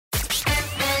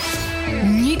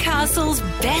Newcastle's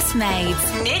best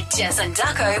mates. Nick, Jess and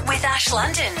Ducko with Ash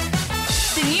London.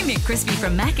 The new McCrispy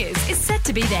from Macca's is set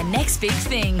to be their next big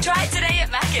thing. Try it today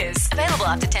at Macca's. Available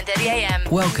after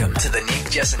 10:30am. Welcome to the Nick,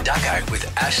 Jess and Ducko with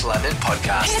Ash London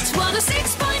podcast. It's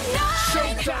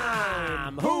 106.9.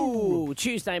 Showtime! Ooh,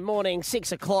 Tuesday morning,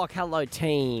 6 o'clock. Hello,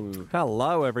 team.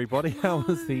 Hello, everybody. How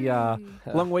was the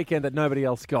long weekend that nobody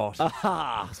else got?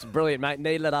 Aha! It's brilliant, mate.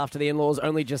 Needed it after the in-laws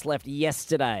only just left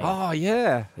yesterday. Oh,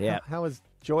 yeah. Yeah. How was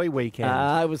Joy weekend?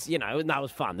 It was, it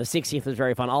was fun. The 60th was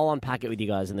very fun. I'll unpack it with you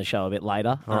guys in the show a bit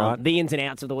later. All right. The ins and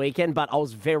outs of the weekend, but I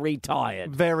was very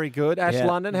tired. Very good. Ash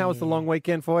London, how was the long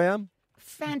weekend for you?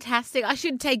 Fantastic. I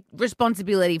should take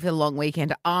responsibility for the long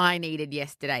weekend. I needed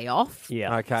yesterday off.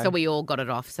 Yeah. Okay. So we all got it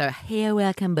off. So here,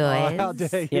 welcome, boys. Oh, how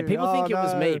dare you? Yeah, people think it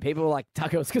was no. me. People were like,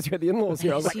 Tucker, it's because you had the in-laws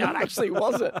here. I was like, no, it actually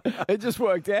wasn't. It just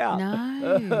worked out.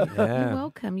 No, Yeah. you're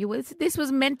welcome. This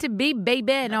was meant to be,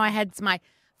 baby. No, I had my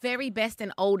very best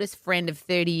and oldest friend of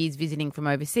 30 years visiting from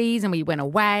overseas, and we went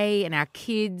away, and our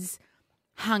kids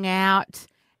hung out,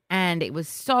 and it was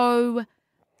so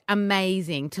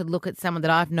amazing to look at someone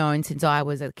that I've known since I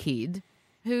was a kid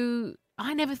who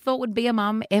I never thought would be a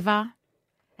mum ever.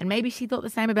 And maybe she thought the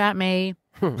same about me.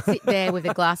 Sit there with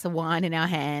a glass of wine in our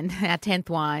hand, our 10th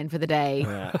wine for the day,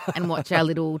 and watch our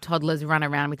little toddlers run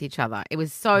around with each other. It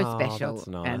was so special. That's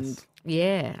nice. And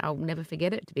yeah, I'll never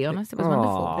forget it, to be honest. It was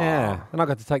wonderful. Yeah. And I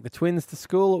got to take the twins to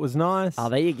school. It was nice. Oh,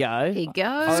 there you go. There you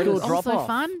go. School Also drop-off.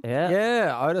 fun. Yeah.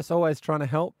 Yeah, Otis always trying to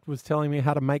help, was telling me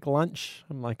how to make lunch.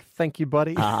 I'm like, thank you,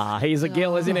 buddy. He's a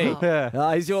gill, isn't he?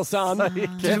 Yeah. He's your son.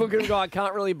 Just look at him, I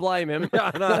can't really blame him.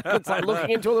 It's like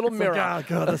looking into a little mirror. Oh,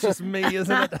 God, that's just me,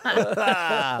 isn't it?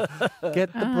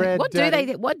 Get the bread, What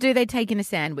Daddy. do they take in a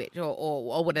sandwich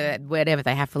or whatever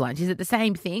they have for lunch? Is it the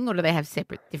same thing or do they have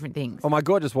separate different things? Oh, my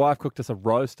gorgeous wife cooked us a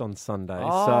roast on Sunday. So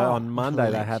on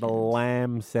Monday they had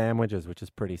lamb sandwiches, which is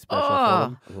pretty special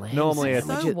for them. Normally it's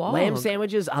So wild. Lamb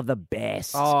sandwiches are the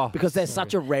best because they're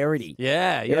such a rarity.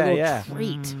 yeah, They're a yeah. little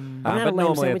treat. But I've had a lamb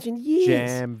normally sandwich it's in years.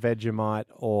 jam, Vegemite,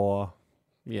 or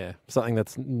something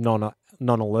that's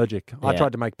non-allergic. I Yeah.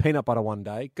 tried to make peanut butter one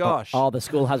day. Gosh, Oh, the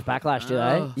school has backlash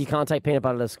today. You can't take peanut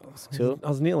butter to school. I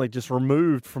was nearly just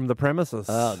removed from the premises.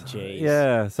 Oh, jeez.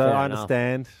 Yeah, so Fair I enough.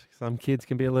 understand. Some kids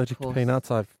can be allergic to course.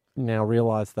 peanuts. I've now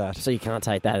realised that. So you can't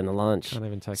take that in the lunch. Can't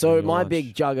even take So it in my lunch.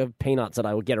 big jug of peanuts that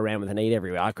I would get around with and eat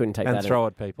everywhere, I couldn't take and that throw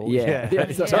at people. Yeah. Yeah,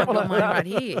 I've got mine right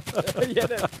here. yeah,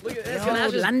 look at this. The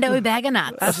old Lando bag of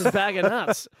nuts. That's just bag of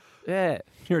nuts. Yeah.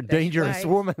 You're a dangerous ways.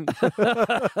 woman.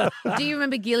 Do you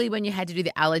remember, Gilly, when you had to do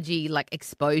the allergy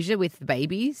exposure with the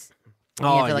babies? And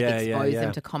Oh, you have to yeah, expose yeah.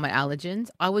 them to common allergens.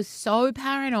 I was so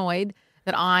paranoid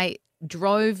that I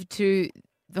drove to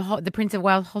the Prince of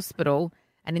Wales Hospital,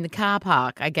 and in the car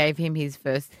park, I gave him his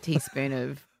first teaspoon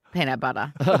of peanut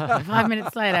butter. And 5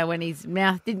 minutes later, when his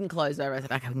mouth didn't close over, I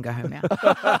said, I can go home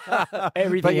now.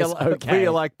 Everything is But okay.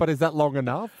 you're like, but is that long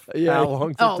enough? Yeah. How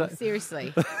long? Oh,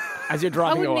 seriously. As you're I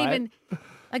driving wouldn't away. even...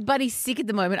 Buddy's sick at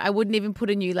the moment. I wouldn't even put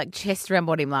a new chest around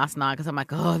him last night because I'm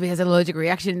like, oh, if he has an allergic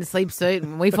reaction in the sleep suit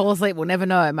and we fall asleep, we'll never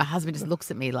know. And my husband just looks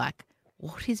at me like,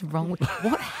 what is wrong with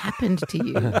what happened to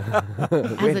you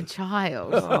as a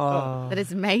child that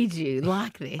has made you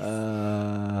like this?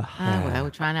 Well, we're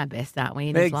trying our best, aren't we,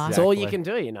 in this life? It's all you can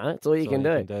do, It's all you can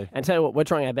all you do. can do. And tell you what, we're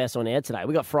trying our best on air today.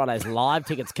 We got Friday's live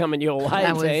tickets coming your way,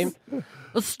 That was team.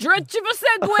 a stretch of a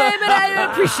segue, but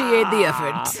I appreciate the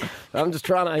effort. I'm just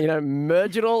trying to,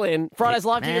 merge it all in. Friday's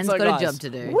live tickets, Man's so got guys. a job to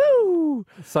do. Woo!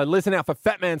 So listen out for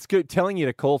Fat Man Scoop telling you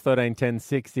to call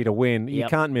 131060 to win. You Yep.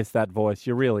 can't miss that voice.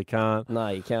 You really can't. No,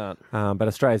 you can't. But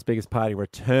Australia's biggest party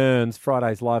returns.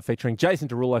 Friday's live featuring Jason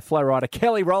Derulo, Flo Rida,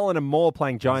 Kelly Rowland and more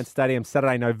playing Giant Stadium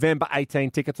Saturday, November 18.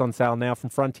 Tickets on sale now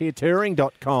from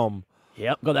frontiertouring.com.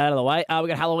 Yep, got that out of the way. We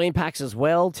got Halloween packs as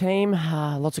well, team.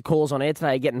 Lots of calls on air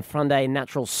today getting Friday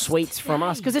natural sweets from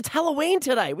us because it's Halloween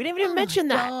today. We didn't even mention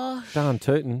that. Darn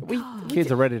tootin'. Kids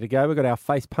are ready to go. We've got our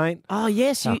face paint. Oh,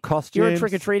 yes. Our You're a costumes.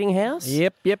 trick-or-treating house?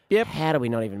 Yep. How do we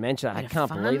not even mention that? I can't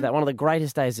fun. believe that. One of the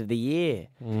greatest days of the year.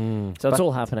 So it's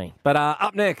all happening. But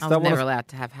up next, I I was want never to... allowed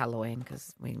to have Halloween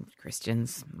because we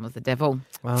Christians was the devil.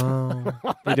 Oh,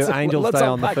 you do Angels let's Day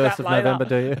on the unpack 1st of that November,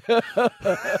 do you?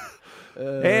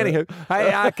 Anywho,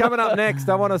 hey, coming up next,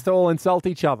 I want us to all insult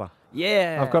each other.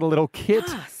 Yeah. I've got a little kit,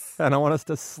 and I want us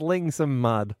to sling some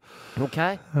mud.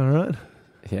 Okay. All right?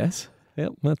 Yes.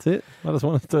 Yep, that's it. I just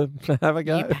want us to have a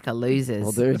go. You pack of losers.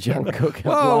 We'll do Junk Cook at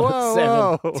Whoa, 1 whoa,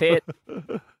 7. whoa. Tit.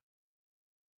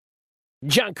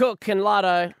 Junk Cook and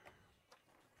Lotto.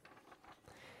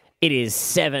 It is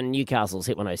 7. Newcastle's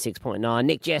hit 106.9.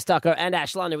 Nick, Jess, Ducko and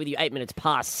Ash London with you 8 minutes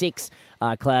past 6.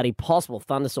 Cloudy, possible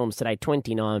thunderstorms today.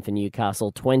 29 for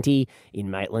Newcastle, 20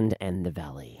 in Maitland and the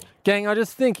Valley. Gang, I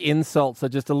just think insults are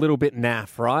just a little bit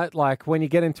naff, right? Like when you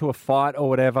get into a fight or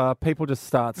whatever, people just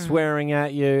start swearing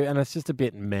at you and it's just a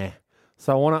bit meh.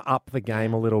 So I want to up the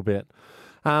game a little bit.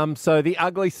 So the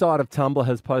ugly side of Tumblr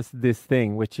has posted this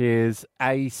thing, which is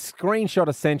a screenshot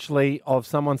essentially of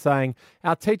someone saying,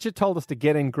 our teacher told us to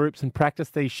get in groups and practice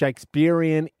these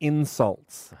Shakespearean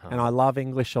insults. And I love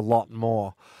English a lot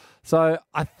more. So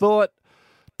I thought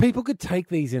people could take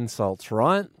these insults,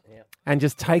 right? And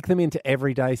just take them into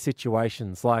everyday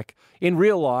situations. Like in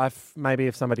real life, maybe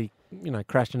if somebody,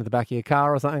 crashed into the back of your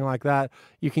car or something like that,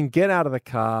 you can get out of the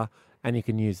car and you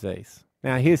can use these.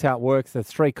 Now, here's how it works. There's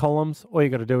 3 columns. All you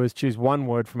got to do is choose one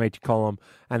word from each column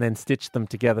and then stitch them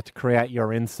together to create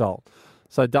your insult.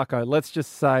 So, Ducko, let's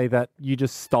just say that you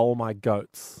just stole my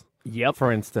goats. Yep.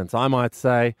 For instance, I might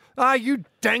say, you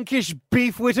dankish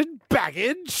beef-witted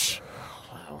baggage.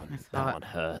 That one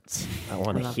hurts. That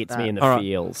one hits that. me in the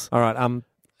feels. All right,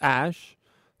 Ash,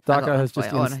 Ducko has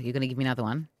just... no, you're going to give me another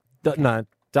one? No,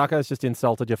 Ducko's just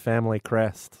insulted your family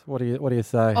crest. What do you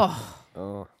say? Oh.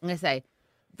 I'm going to say,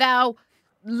 thou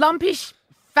lumpish,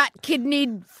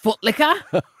 fat-kidneyed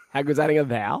footlicker. How good's adding a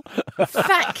thou?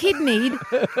 Fat-kidneyed?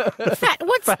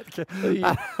 What's... Fat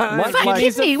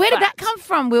Fat-kidneyed? Where did that come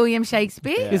from, William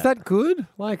Shakespeare? Is that good?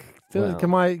 Like, can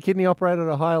my kidney operate at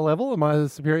a higher level? Am I a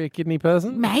superior kidney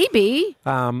person? Maybe.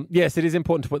 Yes, it is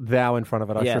important to put thou in front of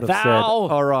it. I should have said. Thou.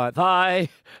 All right. Thy.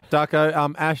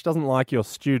 Ducko, Ash doesn't like your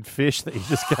stewed fish that you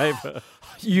just gave her.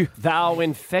 Thou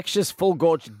infectious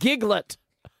full-gorged giglet.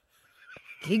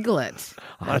 Giglet.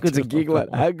 How good's a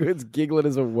giglet? How good's giglet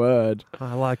as a word?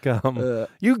 I like,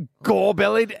 you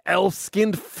gore-bellied,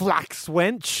 elf-skinned flax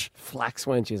wench. Flax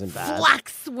wench isn't bad.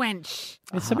 Flax wench.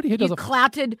 It's somebody who does You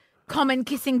clouted,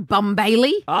 common-kissing bum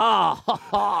Bailey.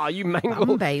 You mangled...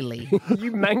 Bum Bailey.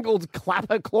 You mangled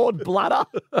clapper-clawed bladder.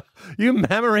 You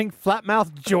mammering,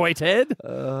 flat-mouthed joint-head.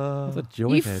 What's a You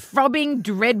joint-head? frobbing,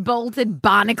 dread-bolted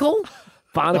barnacle.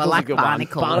 Barnacle's I like a good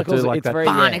barnacle. one. Barnacle's, I do like it's that. very...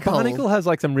 Barnacle. Barnacle has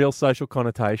like some real social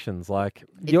connotations. Like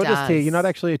you're just here, does. you're not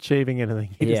actually achieving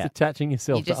anything. You're just attaching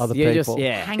yourself You just- to other You're people.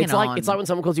 just, Hanging it's on. like when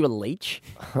someone calls you a leech.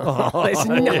 There's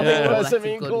nothing Yeah. worse That's a than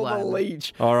being good called a one.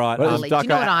 leech. All right, Do you know Ducko.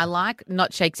 what I like?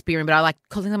 Not Shakespearean, but I like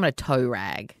calling someone a toe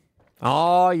rag.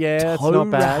 Oh yeah, it's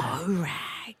not bad. Toe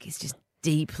rag is just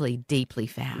deeply, deeply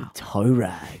foul. Toe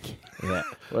rag. Yeah.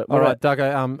 All right,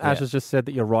 Ducko. Ash has just said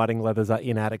that your riding leathers are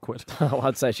inadequate.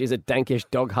 I'd say she's a dankish,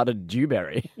 dog-hearted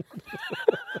dewberry.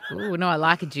 Ooh, no, I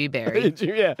like a dewberry.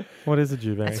 Yeah. What is a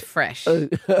dewberry? That's fresh.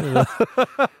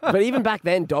 But even back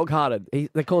then, dog-hearted.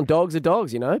 They call them dogs of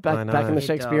dogs, I back know. in the Yeah,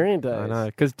 Shakespearean days. I know,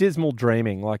 because dismal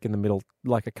dreaming, like in the middle,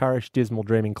 like a currish dismal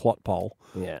dreaming clot pole,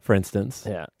 Yeah. for instance.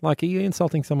 Yeah. Like, are you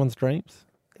insulting someone's dreams?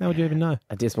 How would you even know?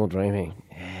 A dismal dreaming.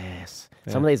 Yes.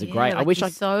 Some of these are Yeah, great. I like wish you're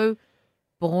I... so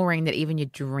boring that even your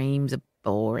dreams are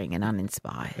boring and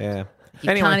uninspired. Yeah.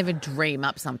 You Anyway. can't even dream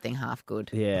up something half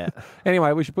good. Yeah.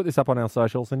 Anyway, we should put this up on our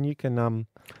socials, and you can,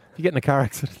 if you get in a car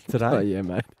accident today, Oh, yeah,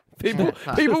 mate.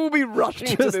 People will be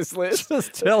rushing to this list.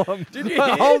 just tell them. Did you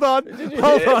hear? Hold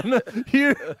on,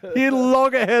 you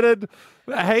logger-headed,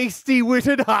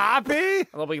 hasty-witted harpy.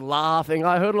 They'll be laughing.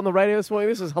 I heard it on the radio this morning.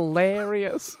 This is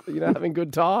hilarious. Having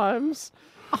good times.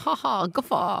 Ha ha,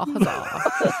 guffaw,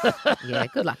 huzzah. Yeah,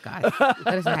 good luck, guys.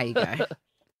 Let us know how you go.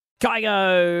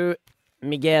 Kygo,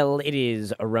 Miguel, it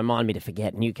is a Remind Me to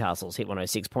Forget. Newcastle's hit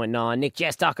 106.9. Nick,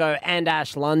 Jess, Ducko and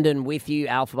Ash London with you.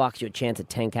 Alpha Bucks, your chance at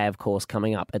 10K, of course,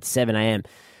 coming up at 7 a.m.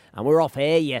 We were off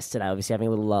air yesterday, obviously having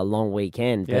a little long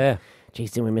weekend. But, Yeah.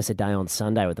 geez, didn't we miss a day on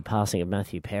Sunday with the passing of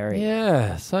Matthew Perry?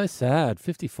 Yeah, so sad.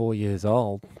 54 years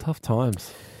old. Tough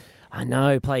times. I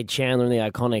know, played Chandler in the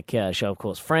iconic show, of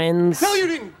course, Friends. No, you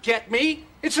didn't get me.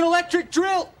 It's an electric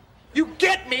drill. You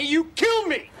get me, you kill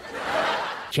me.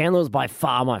 Chandler was by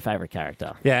far my favourite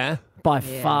character. Yeah. By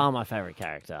far my favourite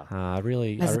character.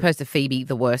 Really. As opposed to Phoebe,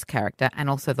 the worst character, and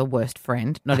also the worst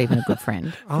friend, not even a good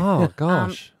friend. Oh,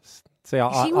 gosh. See,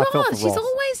 I She felt for was. She's Ross.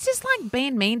 always just like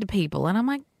being mean to people. And I'm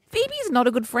like, Phoebe's not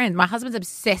a good friend. My husband's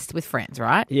obsessed with Friends,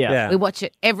 right? Yeah. We watch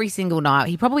it every single night.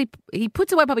 He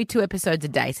puts away probably 2 episodes a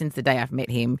day since the day I've met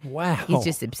him. Wow. He's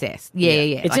just obsessed. Yeah.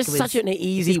 It's Like, just it was- such an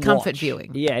easy it's comfort watch.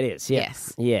 viewing. Yeah, it is. Yeah.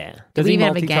 Yes. Yeah. Does we he even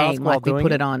have a multitask game, while like we doing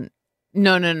put it? it on.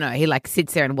 No. He like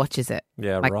sits there and watches it.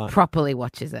 Yeah, like right. properly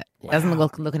watches it. Doesn't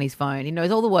look on his phone. He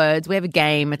knows all the words. We have a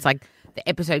game. It's like the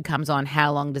episode comes on.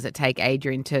 How long does it take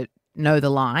Adrian to know the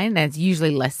line? And it's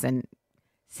usually less than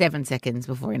 7 seconds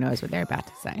before he knows what they're about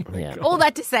to say. Yeah. All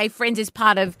that to say, Friends is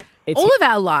part of It's- all of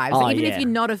our lives. Oh, Even yeah. if you're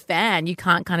not a fan, you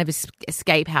can't kind of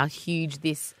escape how huge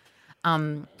this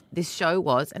show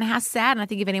was and how sad. And I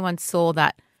think if anyone saw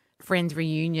that Friends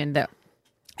reunion that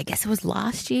I guess it was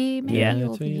last year, maybe, Yeah.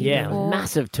 or the year Yeah, before.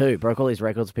 massive too. Broke all these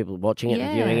records, people watching it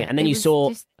and Yeah, viewing it. And then it you was saw,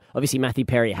 just- obviously, Matthew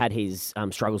Perry had his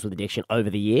struggles with addiction over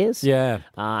the years. Yeah.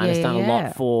 And it's done a Yeah.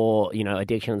 lot for,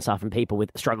 addiction and stuff and people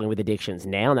struggling with addictions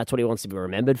now. And that's what he wants to be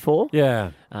remembered for.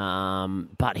 Yeah.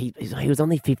 But he was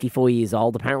only 54 years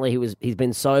old. Apparently, he's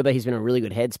been sober. He's been in a really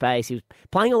good headspace. He was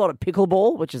playing a lot of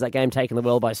pickleball, which is that game taking the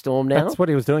world by storm now. That's what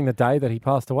he was doing the day that he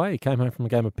passed away. He came home from a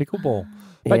game of pickleball.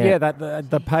 But Yeah. that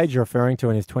the page you're referring to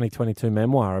in his 2022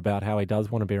 memoir about how he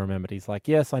does want to be remembered. He's like,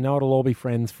 yes, I know it'll all be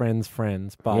friends,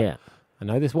 but Yeah. I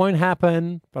know this won't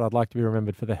happen, but I'd like to be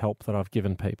remembered for the help that I've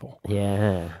given people.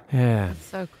 Yeah. Yeah.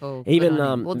 So cool. Even, Good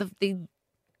on him. Well, the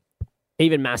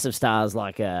Even massive stars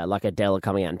like Adele are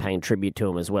coming out and paying tribute to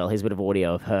him as well. Here's a bit of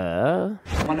audio of her.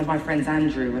 One of my friends,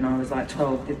 Andrew, when I was like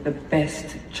 12, did the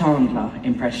best Chandler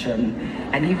impression.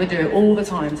 And he would do it all the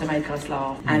time to make us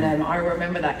laugh. And I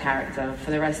remember that character for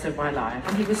the rest of my life.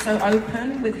 And he was so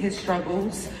open with his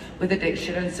struggles with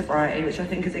addiction and sobriety, which I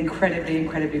think is incredibly,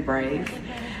 incredibly brave.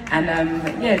 And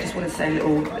just want to say a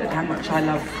little how much I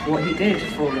love what he did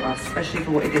for all of us, especially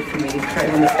for what he did for me. He's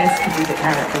created one of the best comedic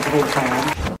characters of all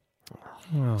time.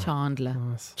 Chandler.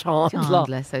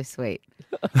 Chandler. So sweet.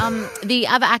 The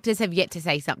other actors have yet to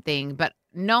say something, but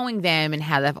knowing them and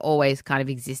how they've always kind of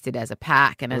existed as a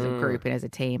pack and as a group and as a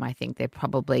team, I think they're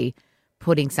probably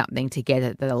putting something together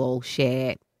that they'll all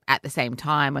share at the same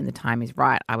time when the time is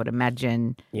right, I would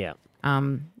imagine. Yeah.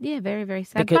 Very, very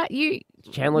sad. Because But you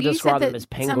Chandler you described said them that as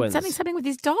penguins. Something with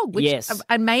his dog, which Yes.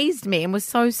 amazed me and was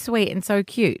so sweet and so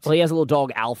cute. Well, he has a little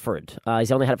dog, Alfred.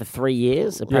 He's only had it for 3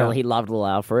 years. Apparently, he loved little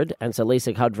Alfred. And so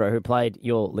Lisa Kudrow, who played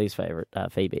your least favourite,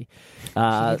 Phoebe, She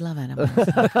did love animals.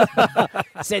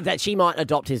 said that she might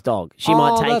adopt his dog. She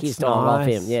might take that's his dog off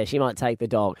nice. him. Yeah, she might take the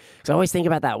dog. So I always think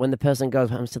about that when the person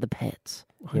goes home to the pets.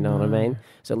 You know what I mean?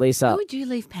 So Lisa, Who would you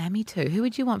leave Pammy to? Who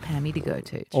would you want Pammy to go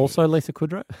to? Also, Lisa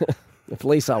Kudrow. if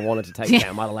Lisa wanted to take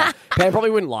Pam, I'd allow. Pam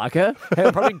probably wouldn't like her. Pam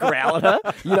would probably growl at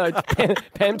her.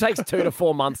 Pam takes 2 to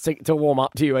 4 months to warm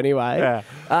up to you anyway.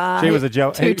 Yeah. She was a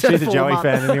Joey. She's a 4 Joey months.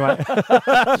 fan anyway.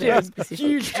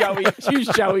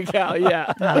 Huge Joey cow,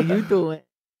 yeah. How you doing?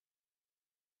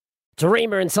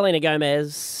 Dreamer and Selena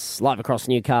Gomez, live across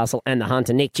Newcastle and the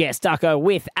Hunter. Nick, Jess, Ducko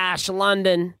with Ash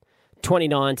London.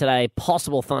 29 today,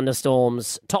 possible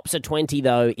thunderstorms. Tops of 20,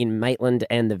 though, in Maitland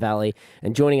and the Valley.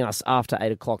 And joining us after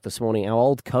 8 o'clock this morning, our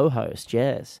old co-host,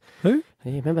 Jess. Who?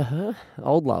 You remember her?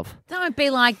 Old love. Don't be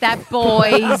like that,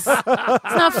 boys. It's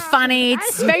not funny.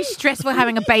 It's very stressful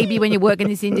having a baby when you work in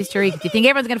this industry. You think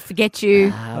everyone's going to forget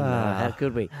you. How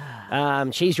could we?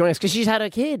 She's joining us because she's had her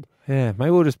kid. Yeah,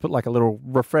 maybe we'll just put like a little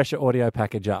refresher audio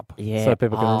package up so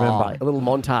people can remember. A little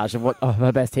montage of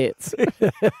her best hits.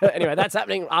 Anyway, that's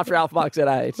happening after Alpha Bucks at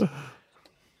 8.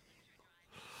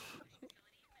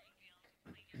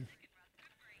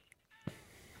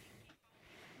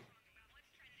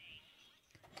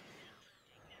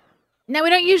 Now, we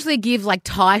don't usually give like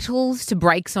titles to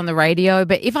breaks on the radio,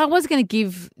 but if I was going to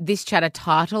give this chat a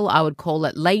title, I would call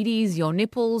it Ladies, Your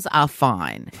Nipples Are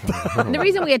Fine. And the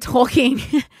reason we are talking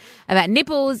about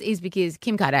nipples is because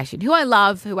Kim Kardashian, who I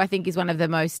love, who I think is one of the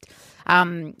most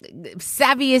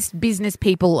savviest business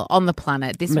people on the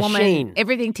planet. This Machine.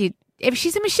 woman,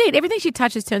 she's a machine. Everything she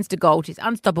touches turns to gold. She's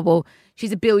unstoppable.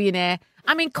 She's a billionaire.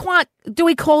 I mean, do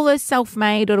we call her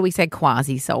self-made or do we say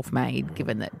quasi-self-made,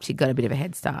 given that she got a bit of a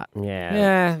head start?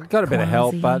 Yeah. Got a bit of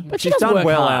help, Quasi. but she she's does done work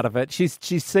well hard. out of it. She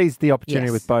seized the opportunity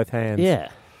Yes. with both hands.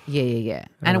 Yeah. Yeah.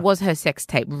 And it was her sex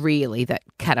tape, really, that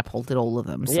catapulted all of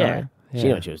them. So Yeah. She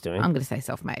knew what she was doing. I'm going to say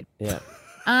self-made. Yeah.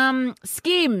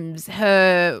 Skims,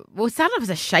 started off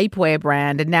as a shapewear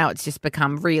brand and now it's just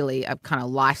become really a kind of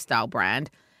lifestyle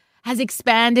brand. Has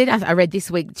expanded. I read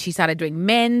this week she started doing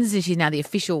men's and she's now the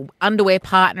official underwear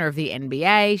partner of the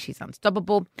NBA. She's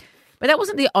unstoppable. But that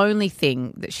wasn't the only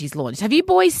thing that she's launched. Have you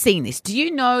boys seen this? Do you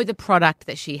know the product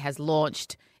that she has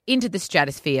launched into the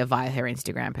stratosphere via her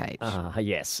Instagram page?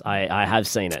 Yes, I have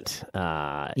seen it.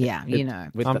 Yeah, you know.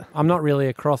 I'm not really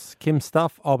across Kim's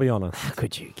stuff, I'll be honest. How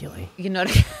could you, Gilly? You're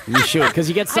not... You should, because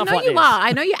you get I stuff know like you this. are.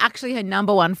 I know you're actually her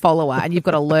number one follower, and you've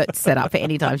got alerts set up for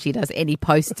any time she does any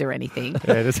posts or anything.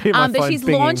 Yeah, just hit my But phone she's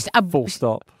pinging, launched a full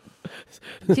stop.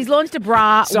 She's launched a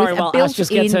bra Sorry, with a while built-in... Ash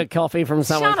just gets her coffee from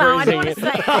someone Shut up, I don't cruising.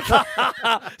 want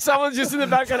to say Someone's just in the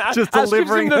background. Just Ash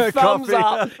delivering gives him the her thumbs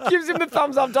coffee. up. Gives him the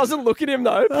thumbs up. Doesn't look at him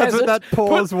though. That's what that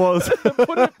pause was.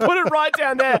 Put it right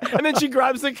down there, and then she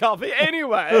grabs the coffee.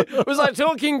 Anyway, it was like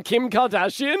talking Kim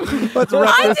Kardashian. Let's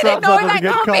wrap I this didn't up know so it that doesn't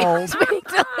get comment cold. was being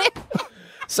delivered.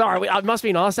 Sorry, it must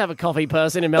be nice to have a coffee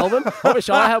person in Melbourne. I wish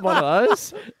I had one of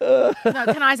those. No,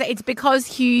 can I say it's because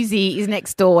Hughesy is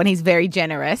next door and he's very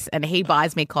generous and he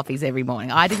buys me coffees every morning.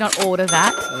 I did not order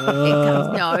that.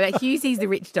 Hughesy's the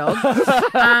rich dog.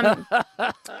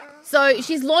 So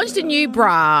she's launched a new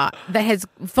bra that has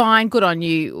fine, good on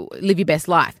you, live your best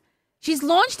life. She's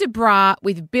launched a bra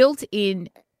with built-in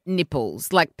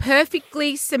nipples, like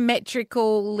perfectly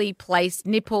symmetrically placed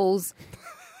nipples.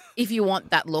 If you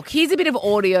want that look. Here's a bit of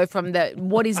audio from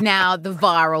what is now the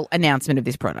viral announcement of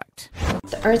this product.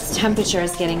 The Earth's temperature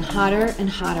is getting hotter and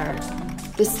hotter.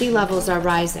 The sea levels are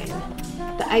rising.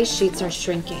 The ice sheets are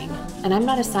shrinking. And I'm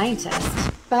not a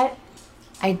scientist, but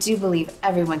I do believe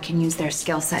everyone can use their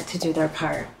skill set to do their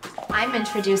part. I'm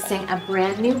introducing a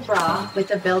brand new bra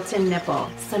with a built-in nipple.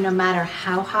 So no matter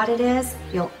how hot it is,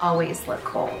 you'll always look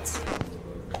cold.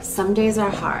 Some days are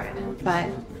hard, but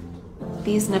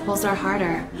these nipples are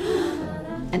harder.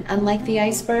 And unlike the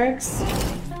icebergs,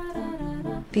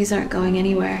 these aren't going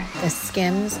anywhere. The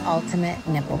Skims Ultimate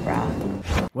Nipple Bra.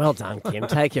 Well done, Kim.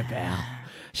 Take your bow.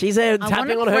 She's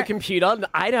tapping on her computer.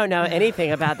 I don't know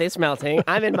anything about this melting.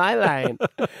 I'm in my lane.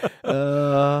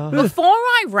 Before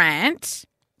I rant,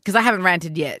 because I haven't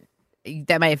ranted yet,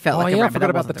 that may have felt like a rant. I forgot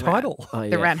about the title.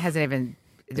 The rant hasn't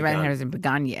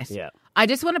begun yet. Yeah. I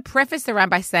just want to preface the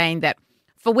rant by saying that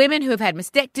for women who have had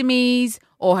mastectomies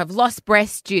or have lost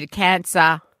breasts due to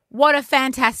cancer, what a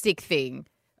fantastic thing.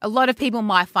 A lot of people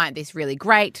might find this really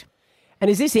great. And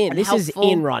is this in? This helpful.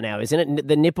 is in right now, isn't it?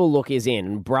 The nipple look is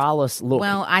in. Braless look.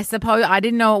 Well, I suppose I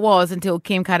didn't know it was until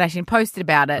Kim Kardashian posted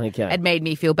about it. Okay. It made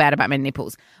me feel bad about my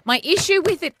nipples. My issue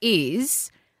with it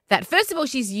is that, first of all,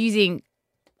 she's using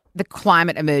the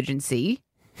climate emergency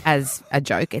as a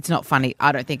joke. It's not funny.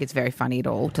 I don't think it's very funny at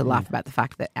all to laugh about the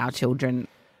fact that our children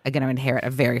are going to inherit a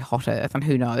very hot earth, and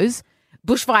who knows?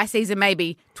 Bushfire season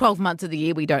maybe 12 months of the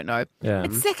year, we don't know. Yeah.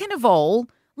 But second of all,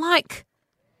 like,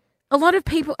 a lot of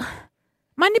people...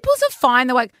 My nipples are fine.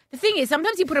 They're like, the thing is,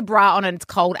 sometimes you put a bra on and it's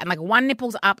cold, and like one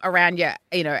nipple's up around your,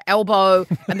 elbow,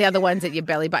 and the other one's at your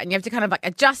belly button. You have to kind of like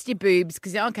adjust your boobs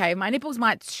because, okay, my nipples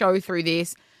might show through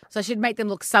this, so I should make them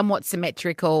look somewhat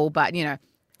symmetrical. But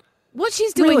what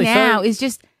she's doing Really? now So- is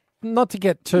just, Not to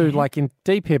get too in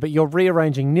deep here, but you're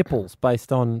rearranging nipples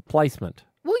based on placement.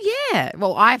 well, yeah.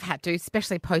 Well, I've had to,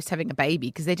 especially post having a baby,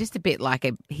 because they're just a bit like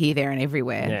here, there, and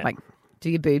everywhere. Yeah. Like, do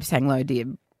your boobs hang low? Do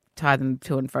you tie them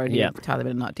to and fro? Do you tie them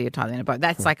in a knot? Do you tie them in a bow?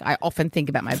 That's like, I often think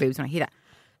about my boobs when I hear that.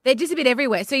 They're just a bit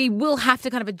everywhere. So you will have to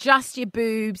kind of adjust your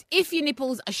boobs if your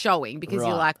nipples are showing, because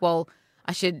you're like, well,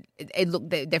 I should, look,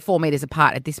 they're 4 meters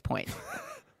apart at this point.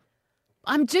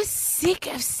 I'm just sick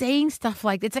of seeing stuff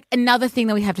like that. It's like another thing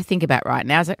that we have to think about right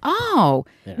now. It's like,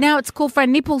 now it's cool for our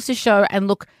nipples to show and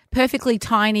look perfectly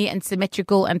tiny and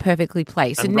symmetrical and perfectly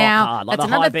placed. So And rock now hard, like that's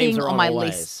the high another beams thing are on my always.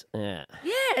 list. Yeah.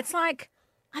 Yeah, it's like,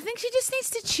 I think she just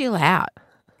needs to chill out.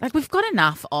 Like, we've got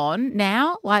enough on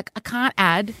now. Like, I can't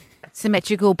add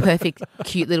symmetrical, perfect,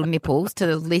 cute little nipples to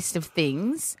the list of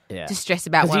things to stress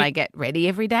about when I get ready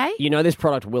every day. You know this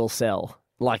product will sell.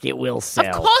 Like, it will sell.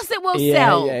 Of course it will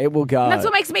sell. Yeah, it will go. And that's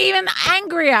what makes me even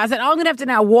angrier. I said, I'm going to have to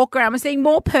now walk around. I'm seeing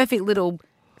more perfect little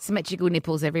symmetrical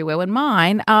nipples everywhere when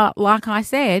mine are, like I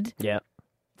said,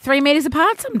 3 meters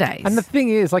apart some days. And the thing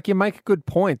is, like, you make a good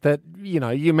point that,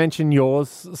 you mention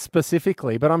yours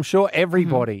specifically, but I'm sure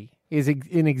everybody is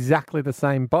in exactly the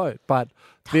same boat. But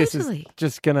this is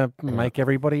just going to make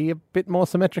everybody a bit more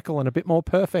symmetrical and a bit more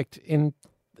perfect in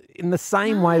the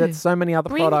same way that so many other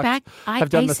Bring products back have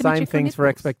done the same asymmetrical things for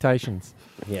nipples. expectations.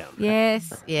 Yeah.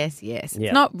 Yes. It's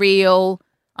not real.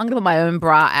 I'm going to put my own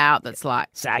bra out that's like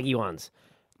Saggy ones.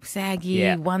 saggy.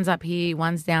 Yeah. One's up here,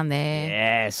 one's down there.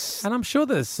 Yes. And I'm sure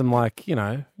there's some, you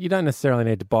don't necessarily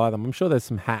need to buy them. I'm sure there's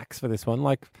some hacks for this one.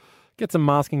 Like, get some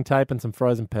masking tape and some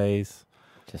frozen peas.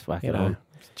 Just whack You it know, on.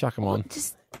 just chuck them on.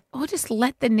 Just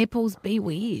let the nipples be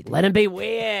weird. Let them be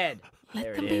weird.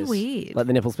 Let them be weird. Let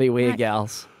the nipples be weird, Right.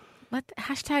 gals.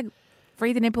 Hashtag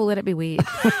free the nipple, let it be weird.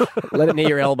 Let it near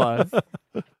your elbow.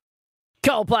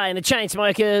 Coldplay and the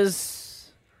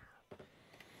Chainsmokers.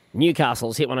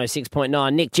 Newcastle's Hit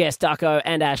 106.9. Nick, Jess, Ducko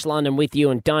and Ash London with you.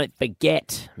 And don't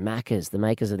forget, Macca's, the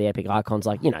makers of the epic icons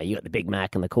like, you got the Big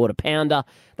Mac and the Quarter Pounder.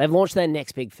 They've launched their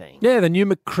next big thing. Yeah, the new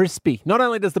McCrispy. Not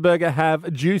only does the burger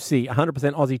have juicy 100%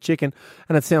 Aussie chicken,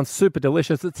 and it sounds super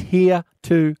delicious, it's here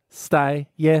to stay.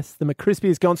 Yes, the McCrispy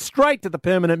has gone straight to the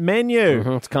permanent menu.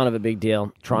 It's kind of a big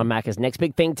deal. Try Macca's next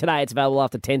big thing today. It's available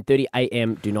after 10:30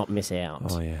 a.m. Do not miss out.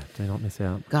 Oh, yeah. Do not miss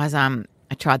out. Guys, I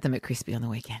tried them at Crispy on the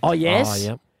weekend. Oh, yes? Oh,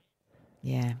 yep.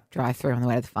 Yeah, drive through on the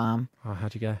way to the farm. Oh,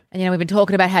 how'd you go? And, we've been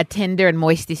talking about how tender and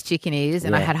moist this chicken is,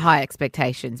 and I Yeah. had high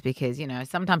expectations because,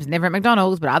 sometimes never at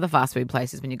McDonald's, but other fast food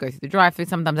places, when you go through the drive-through,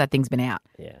 sometimes that thing's been out.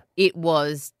 Yeah. It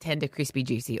was tender, crispy,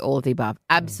 juicy, all of the above.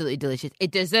 Absolutely delicious.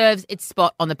 It deserves its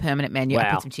spot on the permanent menu. I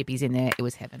Wow. put some chippies in there. It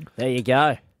was heaven. There you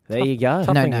go. There you go.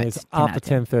 Tough No thing notes, is, 10 out after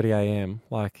of 10. 10:30 a.m.,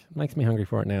 makes me hungry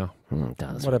for it now. It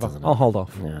does. Whatever. doesn't it? I'll hold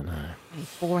off. No, no.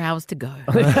 4 hours to go.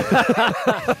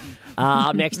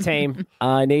 Up next, team,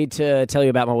 I need to tell you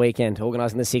about my weekend.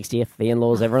 Organising the 60th. The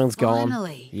in-laws, everyone's gone.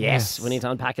 Finally. Yes, we need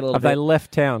to unpack it a little Have bit. they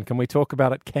left town? Can we talk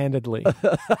about it candidly?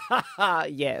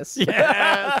 Yes.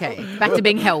 Okay, back to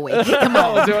being Hell Week. Come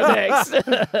on. We'll do it next.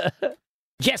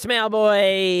 Jess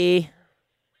Malboy.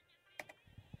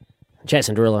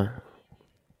 Jason Driller.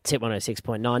 Tip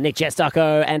 106.9. Nick, Jess,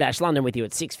 Ducko and Ash London with you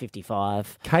at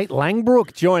 6:55. Kate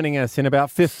Langbrook joining us in about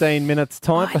 15 minutes.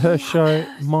 Time for her show,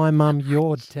 My Mum,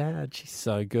 Your Dad. She's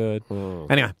so good.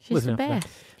 Anyway, She's listen the up. best.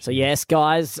 So yes,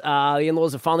 guys, the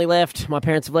in-laws have finally left. My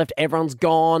parents have left. Everyone's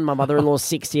gone. My mother-in-law's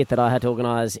 60th that I had to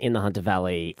organise in the Hunter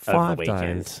Valley over 5 the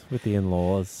weekend. days with the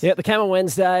in-laws. Yep, they came on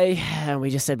Wednesday, and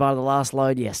we just said bye to the last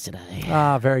load yesterday.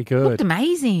 Ah, very good. Looked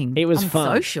amazing. It was on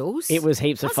fun. Socials. It was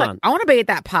heaps I of was like, fun. I want to be at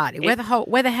that party. Weather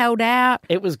held out.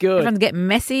 It was good. Everyone's getting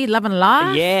messy, love and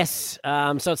laugh. Yes.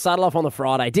 So it started off on the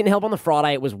Friday. Didn't help on the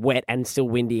Friday. It was wet and still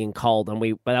windy and cold, and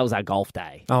but that was our golf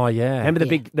day. Oh, yeah. Remember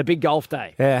the big golf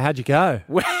day? Yeah, how'd you go?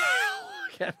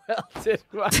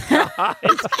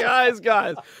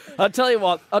 Guys. I'll tell you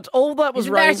what. All that was It's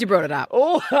running. embarrassed you brought it up.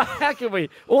 How can we?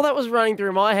 All that was running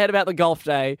through my head about the golf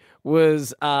day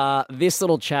was this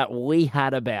little chat we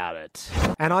had about it.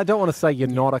 And I don't want to say you're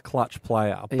not a clutch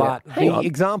player, but Hang the on.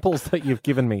 examples that you've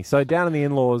given me. So down in the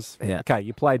in-laws, Yeah. okay,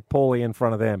 you played poorly in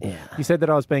front of them. Yeah. You said that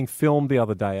I was being filmed the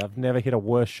other day. I've never hit a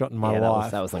worse shot in my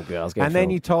life. That was not good. I was going And then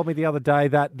you told me the other day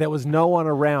that there was no one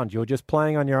around. You were just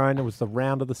playing on your own. It was the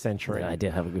round of the century. I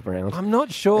did have a good round. I'm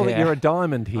not sure that Yeah. you're a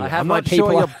diamond here. I have I'm my not sure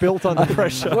people- you're built under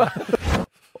pressure.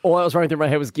 All that was running through my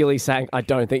head was Gilly saying, "I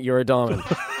don't think you're a diamond."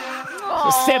 So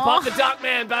step up the duck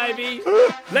man, baby.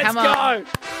 Let's Come on.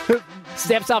 go.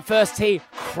 Steps up first tee,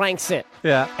 cranks it.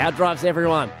 Yeah. Outdrives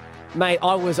everyone. Mate,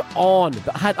 I was on.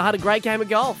 I had a great game of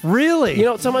golf. Really? You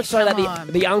know, so much so that Come on.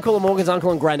 the uncle and Morgan's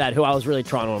uncle and granddad, who I was really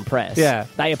trying to impress, Yeah.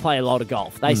 they play a lot of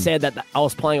golf. They said that I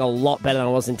was playing a lot better than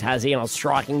I was in Tassie, and I was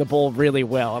striking the ball really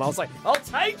well. And I was like, I'll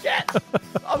take it.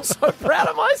 I'm so proud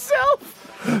of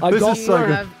myself. I This got is so You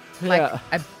good. have like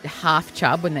a half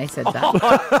chub when they said that.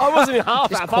 I wasn't in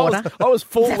half. Just half. I was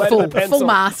quarter? full lead Full- of the pencil. full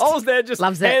mast. I was there just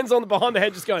Loves it. hands on behind the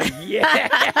head, just going,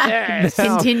 yes.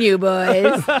 Continue,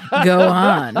 boys. Go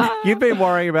on. You've been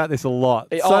worrying about this a lot.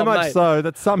 Oh, So much mate. so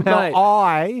that somehow Mate.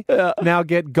 I now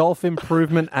get golf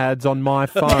improvement ads on my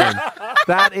phone.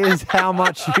 That is how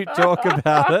much you talk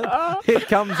about it. It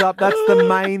comes up. That's the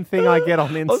main thing I get on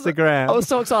Instagram. I was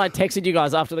so excited. I texted you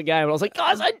guys after the game, and I was like,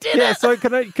 guys, I did yeah, it. so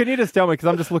can you just tell me, because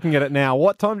I'm just looking at it now,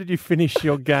 what time did you finish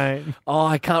your game? Oh,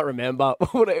 I can't remember.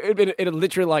 It had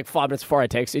literally like 5 minutes before I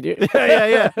texted you.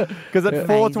 Yeah. Because at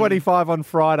 4:25 on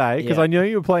Friday, because Yeah. I knew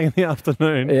you were playing in the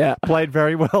afternoon, Yeah. played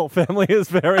very well. Family is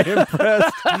very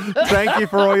impressed. Thank you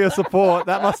for all your support.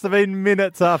 That must have been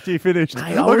minutes after you finished.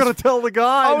 Mate, I've got to tell the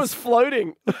guys. I was floating.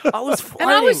 And I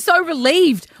was so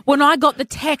relieved when I got the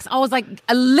text. I was like,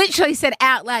 I literally said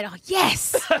out loud, "Oh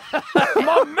yes!"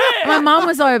 my man. My mum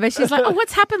was over. She's like, "Oh,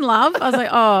 what's happened, love?" I was like,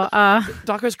 "Oh,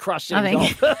 Ducko's crushed it. I in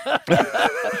think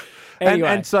golf. Anyway,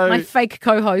 and so my fake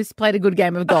co-host played a good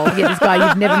game of golf. Yeah, this guy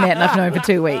you've never met and I've known for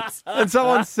 2 weeks." And so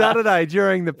on Saturday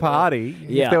during the party,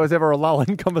 Yeah. if there was ever a lull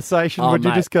in conversation, Oh, would you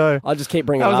mate. just go, I'll just keep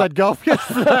bringing I it was up. at golf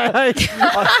yesterday?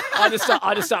 I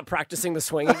just start practicing the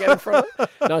swing again in front of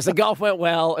it. No, so golf went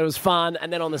well. It was fun.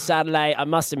 And then on the Saturday, I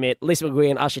must admit, Lisa McGuee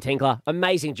and Usher Tinkler,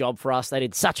 amazing job for us. They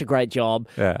did such a great job.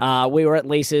 Yeah. We were at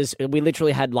Lisa's. We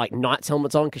literally had like Knights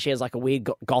helmets on because she has like a weird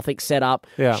gothic setup.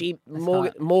 Yeah.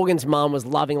 Morgan's mum was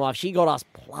loving life. She got us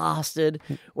plastered.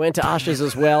 Went to Usher's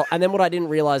as well. And then what I didn't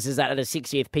realise is that at a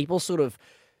 60th, people sort of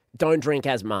don't drink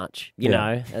as much, you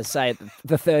know, as say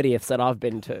the 30th that I've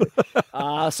been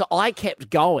to. So I kept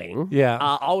going. Yeah.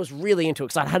 I was really into it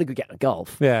because I had a good game of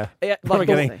golf. Yeah. Like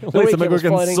getting Lisa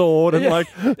McGuigan's sword and like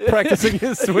practicing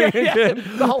his swing again.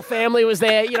 The whole family was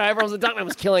there. You know, everyone was the duckman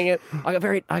was killing it. I got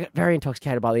very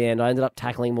intoxicated by the end. I ended up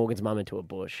tackling Morgan's mum into a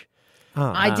bush.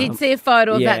 I did see a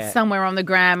photo of that somewhere on the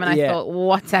gram, and I thought,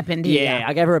 what's happened here? Yeah,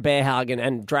 I gave her a bear hug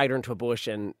and dragged her into a bush,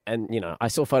 and you know, I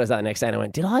saw photos of that the next day, and I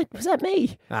went, was that me?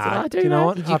 Did I do you know that?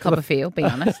 what? Did you cop a feel? Be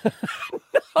honest.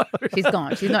 She's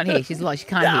gone. She's not here. She's lost. She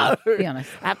can't hear. Be honest.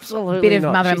 Absolutely Bit of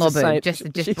not. mother-in-law She's a boob.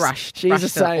 saint. Just brushed. She's brushed a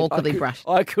saint. awkwardly brushed.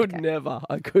 I could never.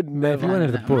 You went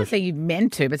into the I'm not bush. saying you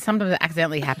meant to, but sometimes it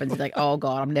accidentally happens. It's like, oh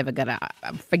God, I'm never gonna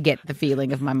forget the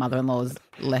feeling of my mother-in-law's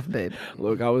left boob.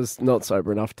 Look, I was not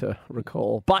sober enough to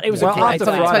recall, but it was Well, a after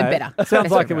so Friday, better. it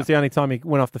sounds like it was the only time he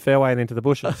went off the fairway and into the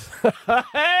bushes.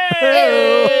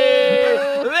 Hey!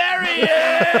 There he is!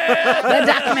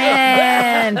 The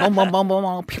Duckman. Boom, boom, boom, boom,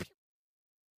 boom.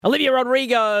 Olivia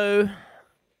Rodrigo,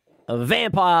 a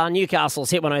Vampire, Newcastle's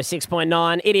Hit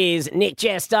 106.9. It is Nick,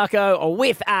 Jess, Ducko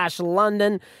with Ash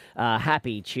London.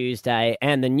 Happy Tuesday.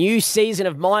 And the new season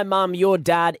of My Mum, Your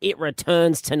Dad, it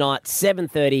returns tonight,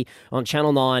 7:30 on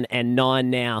Channel 9 and 9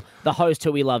 Now. The host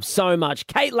who we love so much,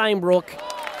 Kate Lanebrook,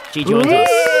 she joins us.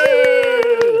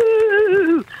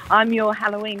 I'm your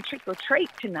Halloween trick or treat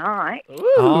tonight.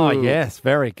 Oh, yes.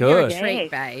 Very You're good. a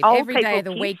treat, babe. Old Every day of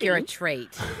the people week, you're a kissing.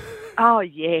 treat. Oh,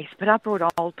 yes, but I brought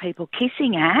old people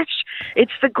kissing, Ash.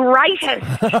 It's the greatest.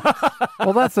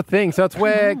 Well, that's the thing. So it's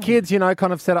where kids, you know,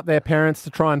 kind of set up their parents to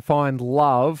try and find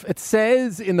love. It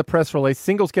says in the press release,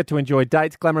 singles get to enjoy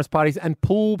dates, glamorous parties, and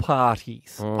pool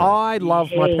parties. I love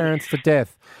my parents to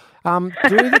death. Do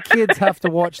the kids have to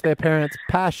watch their parents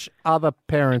pash other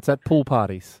parents at pool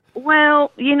parties?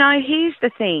 Well, you know, here's the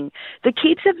thing. The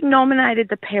kids have nominated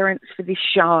the parents for this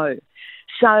show.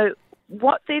 So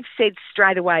what they've said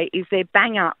straight away is they're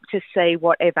bang up to see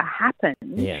whatever happens.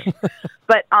 Yeah.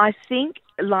 But I think,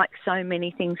 like so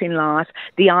many things in life,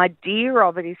 the idea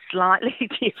of it is slightly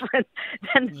different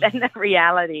than the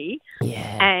reality.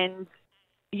 Yeah. And,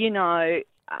 you know,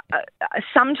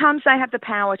 sometimes they have the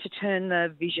power to turn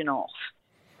the vision off.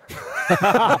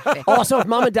 Oh, so if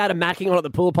mum and dad are macking on at the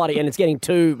pool party and it's getting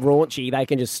too raunchy, they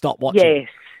can just stop watching.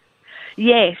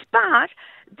 Yes. But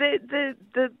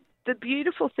the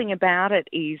beautiful thing about it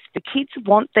is the kids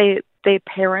want their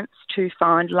parents to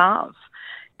find love.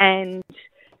 And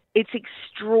it's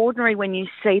extraordinary when you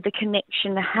see the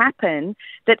connection happen,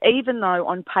 that even though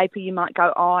on paper you might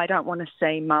go, oh, I don't want to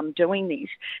see mum doing this,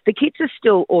 the kids are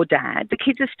still, or dad, the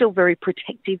kids are still very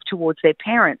protective towards their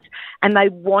parents, and they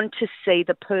want to see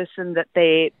the person that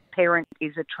their parent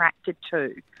is attracted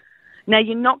to. Now,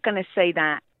 you're not going to see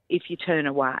that if you turn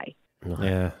away.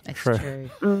 Yeah, That's true. true.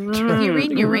 If you're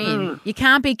in, you're in. You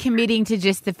can't be committing to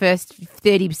just the first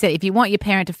 30%. If you want your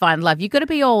parent to find love, you've got to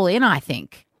be all in, I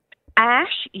think.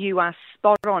 Ash, you are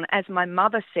spot on. As my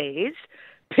mother says,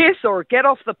 piss or get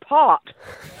off the pot.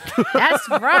 That's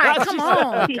right. Come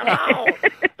on.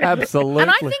 Absolutely.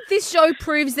 And I think this show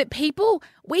proves that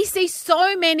we see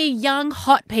so many young,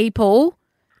 hot people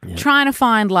trying to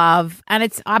find love,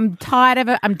 and I'm tired of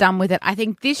it. I'm done with it. I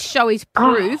think this show is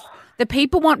proof that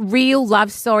people want real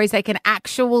love stories they can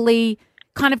actually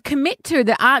kind of commit to,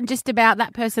 that aren't just about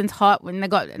that person's hot when they've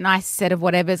got a nice set of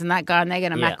whatevers and that guy and they're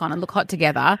going to mac on and look hot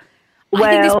together. I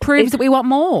think this proves that we want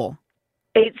more.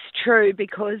 It's true,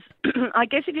 because I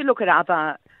guess if you look at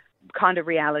other kind of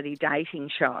reality dating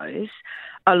shows,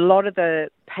 a lot of the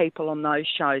people on those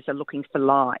shows are looking for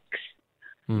likes,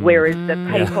 whereas the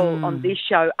people on this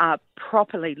show are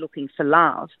properly looking for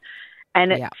love.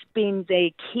 And it's been their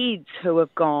kids who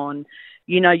have gone,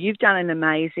 you know, you've done an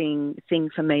amazing thing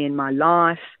for me in my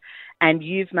life, and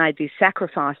you've made these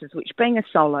sacrifices, which being a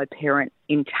solo parent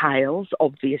entails,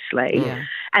 obviously. Yeah.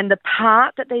 And the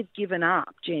part that they've given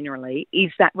up generally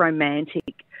is that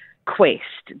romantic quest,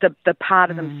 the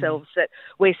part of themselves that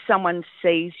where someone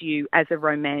sees you as a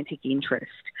romantic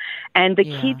interest. And the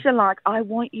kids are like, I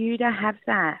want you to have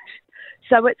that.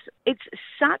 So it's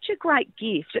such a great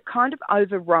gift. It kind of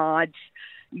overrides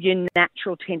your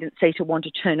natural tendency to want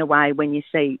to turn away when you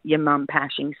see your mum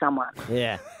pashing someone.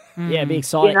 Yeah. Yeah, be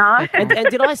exciting. You know? and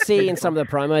did I see in some of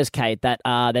the promos, Kate, that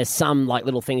there's some like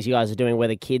little things you guys are doing where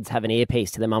the kids have an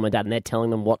earpiece to their mum and dad and they're telling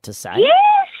them what to say?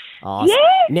 Yes! Oh, yes!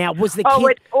 Now, was the Oh,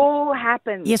 kid... it all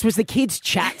happens. Yes, was the kid's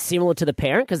chat similar to the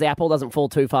parent? Because the apple doesn't fall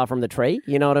too far from the tree,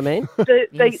 you know what I mean?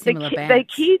 The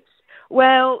kids...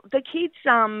 Well, the kids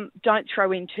don't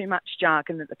throw in too much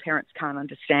jargon that the parents can't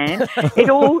understand. It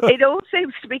all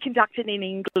seems to be conducted in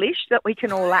English that we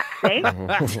can all access.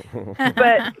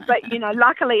 but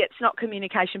luckily it's not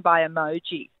communication by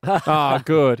emoji. Oh,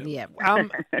 good. Yeah.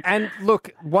 And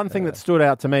look, one thing that stood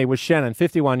out to me was Shannon,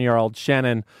 51-year-old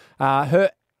Shannon.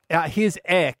 His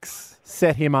ex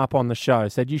set him up on the show,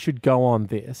 said you should go on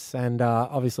this, and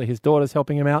obviously his daughter's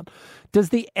helping him out. Does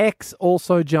the ex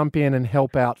also jump in and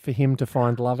help out for him to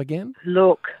find love again?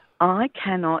 Look, I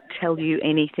cannot tell you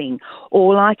anything.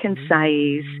 All I can say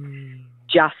is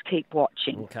just keep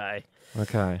watching. Okay.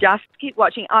 Just keep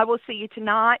watching. I will see you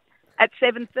tonight at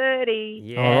 7:30.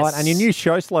 Yes. All right, and your new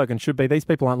show slogan should be, these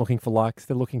people aren't looking for likes,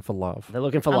 they're looking for love. They're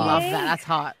looking for I love. love that. That's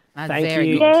hot. That's Thank very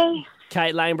you. good. Yeah.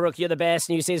 Kate Lanebrook, you're the best.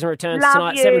 New season returns Love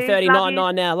tonight, you. 7:30, Love 9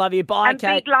 you. now. Love you. Bye, And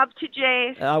Kate. big love to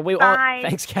Jess. Bye.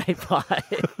 Thanks, Kate. Bye.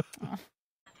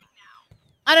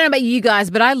 I don't know about you guys,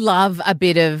 but I love a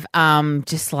bit of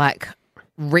just like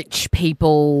rich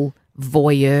people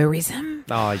voyeurism.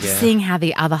 Oh, yeah. Seeing how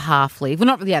the other half live. Well,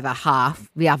 not the other half,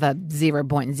 the other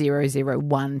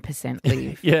 0.001%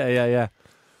 live. Yeah.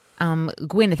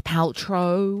 Gwyneth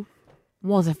Paltrow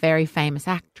was a very famous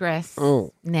actress.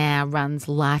 Now runs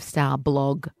lifestyle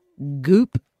blog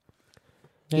Goop.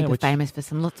 People are famous for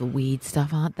lots of weird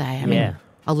stuff, aren't they? I mean,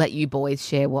 I'll let you boys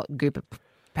share what Goop are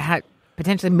perhaps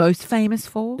potentially most famous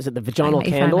for. Is it the vaginal If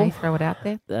I candle? may throw it out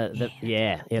there.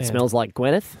 It smells like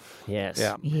Gwyneth. Yes.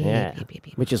 Yeah.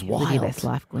 Which is Live your wild. best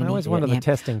life, Gwyneth. I always wonder the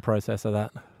testing process of that.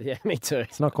 Yeah, me too.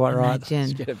 It's not quite right.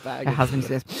 Imagine. Get it back. Her husband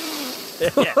says,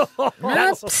 nope,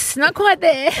 not quite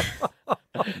there.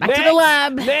 Back to the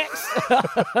lab. Next.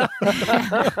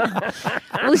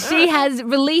 Well, she has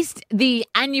released the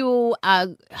annual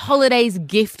holidays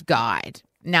gift guide.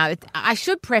 Now, I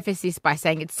should preface this by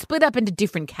saying it's split up into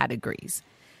different categories.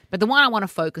 But the one I want to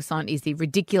focus on is the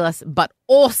ridiculous but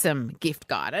awesome gift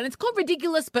guide. And it's called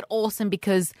ridiculous but awesome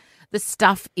because the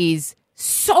stuff is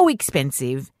so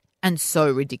expensive and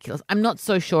so ridiculous. I'm not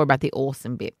so sure about the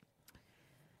awesome bit.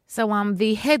 So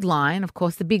the headline, of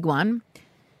course, the big one,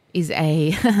 is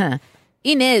a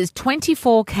Inez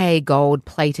 24K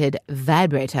gold-plated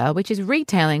vibrator, which is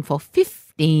retailing for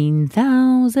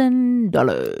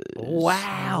 $15,000.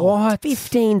 Wow. What?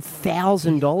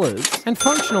 $15,000. And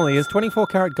functionally, is 24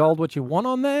 karat gold what you want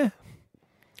on there?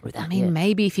 I mean,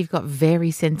 maybe if you've got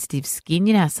very sensitive skin,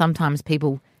 you know how sometimes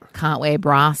people can't wear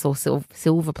brass or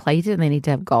silver plated and they need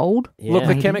to have gold. Yeah. Look, the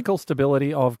Maybe. chemical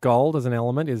stability of gold as an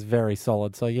element is very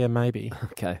solid. So, yeah, maybe.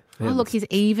 Okay. Oh, look, he's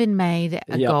even made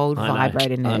a gold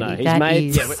vibrator I know. nerdy. He's That made,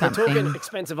 is we're something. talking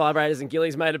expensive vibrators and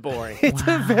Gilly's made it boring. It's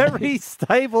a very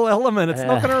stable element. It's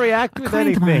not going to react with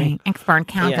According to anything. my expert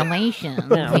calculation.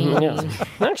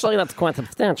 Actually, that's quite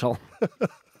substantial.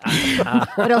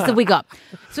 What else have we got?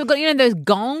 So we've got, those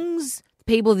gongs,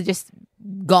 people that just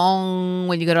gong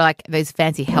when you go to like those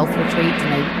fancy health retreats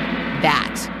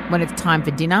and when it's time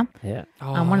for dinner. Yeah.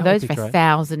 One of those for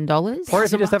 $1,000. Or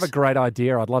if you just have a great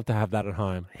idea, I'd love to have that at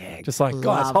home. Yeah, just like, guys,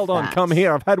 love hold on, that. come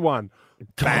here. I've had one.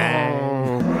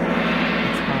 Bang.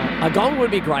 A gong would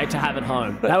be great to have at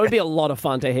home. That would be a lot of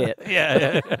fun to hit.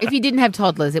 If you didn't have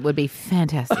toddlers, it would be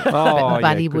fantastic. Oh, but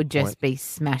Buddy yeah, good would just point. be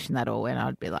smashing that all, and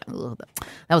I'd be like, ugh,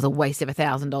 that was a waste of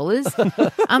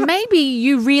 $1,000. Maybe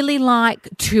you really like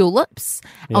tulips,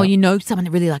 or you know someone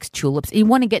that really likes tulips, and you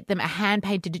want to get them a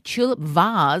hand-painted tulip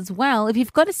vase. Well, if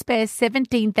you've got to spare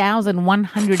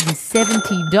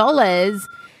 $17,170,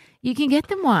 you can get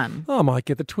them one. I might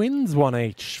get the twins one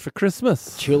each for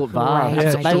Christmas. Tulip vase.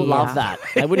 Great They idea. love that.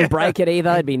 They wouldn't break it either.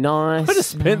 It'd be nice. I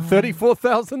just spent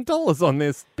 $34,000 on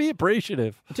this. Be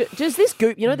appreciative. Does this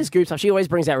Goop, this Goop stuff, she always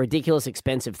brings out ridiculous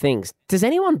expensive things. Does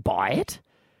anyone buy it?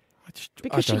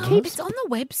 Because she keeps... It's on the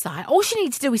website. All she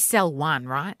needs to do is sell one,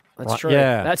 right? That's Right, true.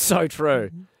 yeah. That's so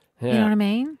true. Yeah. You know what I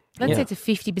mean? Let's say it's a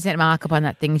 50% markup on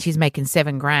that thing and she's making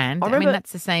 $7,000. I mean, remember-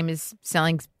 that's the same as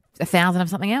selling 1,000 of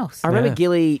something else. I remember Yeah.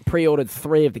 Gilly pre-ordered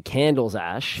 3 of the candles,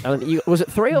 Ash. Was it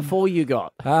 3 or 4 you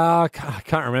got? I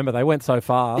can't remember. They went so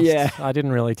fast. Yeah. I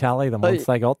didn't really tally them once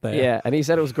they got there. Yeah, and he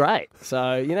said it was great.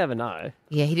 So you never know.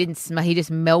 Yeah, he didn't smell. He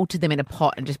just melted them in a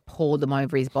pot and just poured them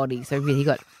over his body. So really, he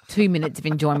got 2 minutes of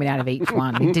enjoyment out of each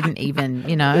one. He didn't even,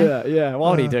 Yeah. Why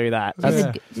would he do that?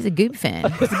 He's a goop fan.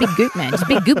 He's a big goop man. Just a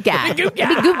big goop guy. Big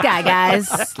goop guy,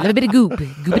 guys. Love a bit of goop.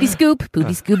 Goopity scoop.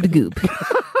 Poopy scoop to goop.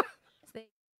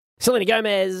 Selena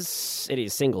Gomez, it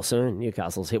is single soon.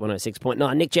 Newcastle's hit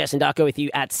 106.9. Nick, Jess and Darko with you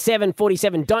at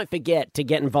 7:47. Don't forget to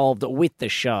get involved with the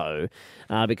show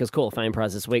because Call of Fame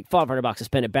prize this week, $500 to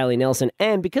spend at Bailey Nelson.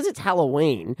 And because it's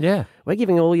Halloween, we're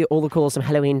giving all the callers some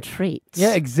Halloween treats.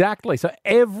 Yeah, exactly. So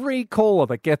every caller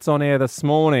that gets on air this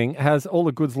morning has all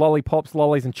the goods, lollipops,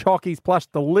 lollies and chockies, plus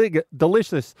the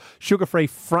delicious sugar-free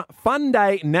Fun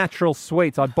Day natural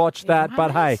sweets. I botched that,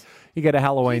 but hey, you get a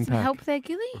Halloween pack. Help there,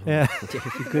 Gilly? Yeah.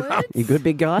 You good,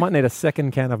 big guy? Might need a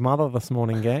second can of mother this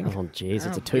morning, gang. Oh, jeez,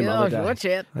 it's a two-mother day. Watch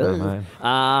it. Oh, man.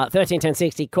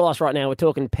 131060, call us right now. We're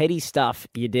talking petty stuff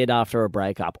you did after a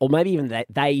breakup, or maybe even that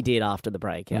they did after the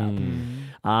breakup.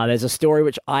 There's a story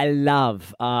which I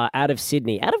love out of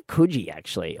Sydney, out of Coogee,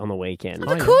 actually, on the weekend.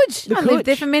 The Coogee. I lived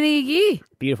there for many a year.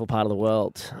 Beautiful part of the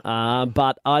world.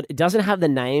 But it doesn't have the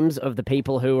names of the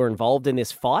people who were involved in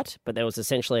this fight, but there was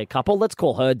essentially a couple. Let's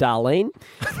call her Darlene.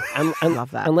 And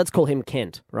Love that. And let's call him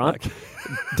Kent, right? Okay.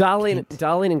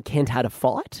 Darlene and Kent had a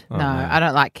fight. No, I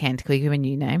don't like Kent. Can we give him a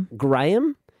new name?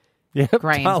 Graham. Yeah,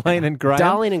 Graham's Darlene and Graham.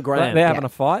 Darlene and Graham. They're having a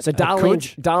fight. So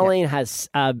Darlene has,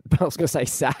 I was going to say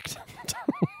sacked.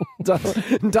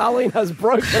 Darlene has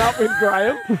broken up with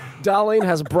Graham. Darlene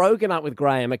has broken up with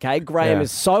Graham, okay? Graham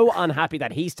is so unhappy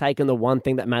that he's taken the one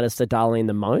thing that matters to Darlene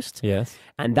the most. Yes.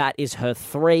 And that is her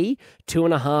 3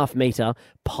 2.5 metre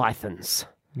pythons.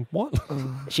 What?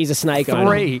 She's a snake owner.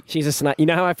 3? She's a snake. You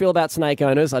know how I feel about snake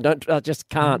owners? I just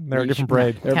can't. They're a different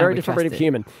breed. They're a very different breed of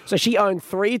human. So she owned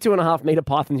 3 2.5 metre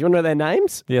pythons. You want to know their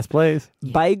names? Yes, please.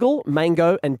 Bagel,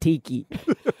 Mango, and Tiki.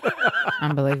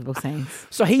 Unbelievable scenes.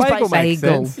 So he's Bagel makes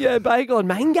Bagel. sense. Yeah, Bagel and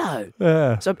Mango.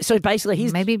 Yeah. So basically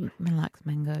he's... Maybe he likes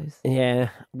mangoes. Yeah.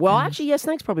 Well, actually, yeah,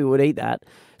 snakes probably would eat that.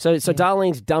 So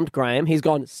Darlene's dumped Graham. He's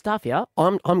gone, stuff ya.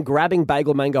 I'm grabbing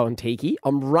Bagel, Mango, and Tiki.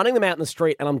 I'm running them out in the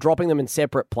street and I'm dropping them in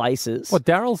separate places. What,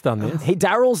 Daryl's done this?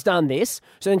 Daryl's done this.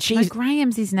 So then No, she's...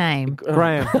 Graham's his name.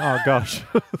 Graham. Oh, gosh.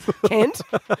 Kent.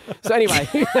 So anyway,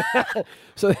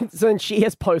 so then she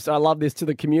has posted, I love this, to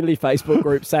the community Facebook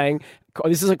group saying,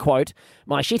 this is a quote,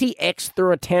 "My shitty ex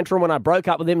threw a tantrum when I broke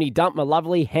up with him and he dumped my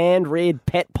lovely hand-reared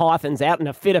pet pythons out in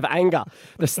a fit of anger.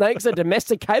 The snakes are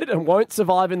domesticated and won't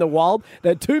survive in the wild.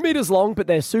 They're 2 meters long, but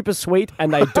they're super sweet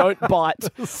and they don't bite."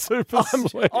 Sweet.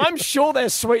 I'm sure they're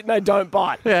sweet and they don't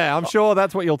bite. Yeah, I'm sure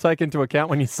that's what you'll take into account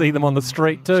when you see them on the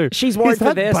street too. She's worried Is for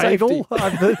that their Bagel? safety.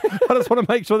 I just want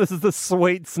to make sure this is the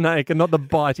sweet snake and not the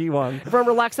bitey one. Everyone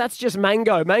relax, that's just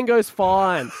Mango. Mango's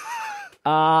fine.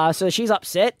 So she's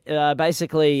upset.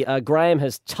 Basically, Graham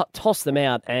has tossed them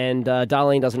out, and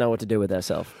Darlene doesn't know what to do with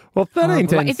herself. Well,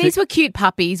 13, If these were cute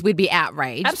puppies, we'd be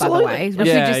outraged, Absolutely. by the way. We Yeah,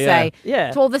 should just yeah. say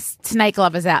Yeah. to all the snake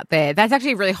lovers out there, that's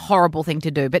actually a really horrible thing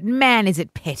to do. But man, is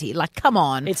it petty. Like, come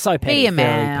on. It's so petty. Be a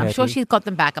man. Very I'm sure petty. she's got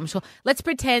them back. I'm sure. Let's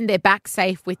pretend they're back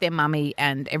safe with their mummy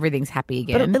and everything's happy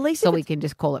again. at least so if we can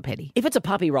just call it petty. If it's a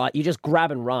puppy, right, you just grab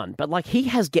and run. But like they're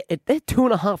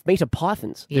 2.5 meter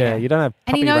pythons. Yeah, you don't have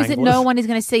And he puppy knows that wranglers. no one is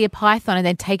going to see a python and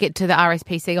then take it to the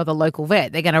RSPC or the local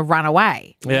vet. They're going to run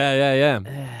away. Yeah.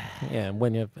 Yeah,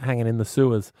 when you're hanging in the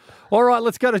sewers. All right,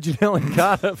 let's go to Janelle and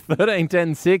Carter,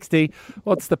 131060.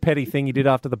 What's the petty thing you did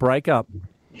after the breakup?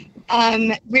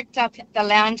 Ripped up the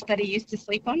lounge that he used to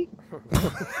sleep on.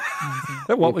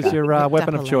 What was your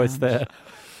weapon of choice there?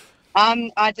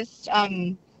 I just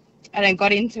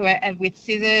got into it with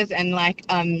scissors and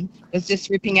was just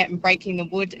ripping it and breaking the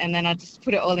wood, and then I just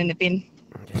put it all in the bin.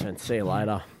 Just don't see you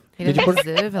later. He doesn't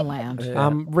deserve a lounge.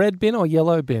 Red bin or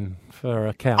yellow bin for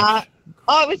a couch?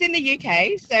 It was in the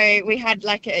UK, so we had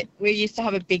we used to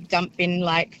have a big dump bin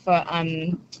for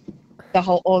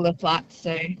all the flats.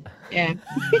 So yeah.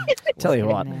 Tell you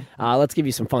what, let's give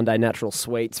you some Fun Day natural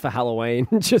sweets for Halloween,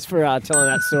 just for telling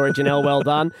that story. Janelle, well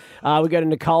done. We go to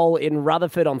Nicole in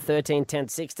Rutherford on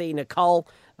 131060. Nicole,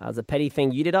 the petty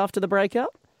thing you did after the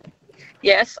breakup?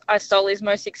 Yes, I stole his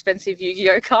most expensive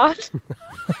Yu-Gi-Oh card.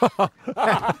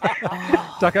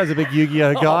 Ducko's a big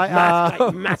Yu-Gi-Oh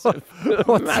guy. Massive.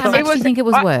 How much do you think it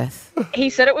was worth?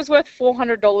 He said it was worth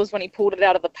 $400 when he pulled it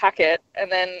out of the packet,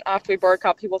 and then after we broke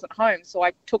up, he wasn't home, so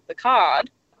I took the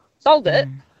card, sold it,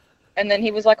 and then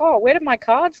he was like, "Oh, where did my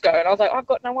cards go?" And I was like, "I've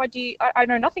got no idea. I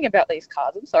know nothing about these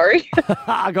cards. I'm sorry."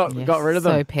 I got rid of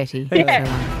them. So petty.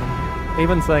 Yeah.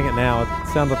 Even saying it now, it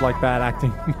sounded like bad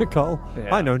acting, Nicole.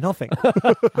 Yeah. I know nothing.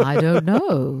 I don't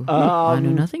know. I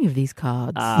know nothing of these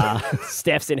cards.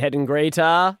 Steph's in Head and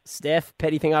Greeter. Steph,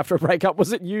 petty thing after a breakup.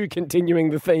 Was it you continuing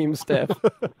the theme, Steph?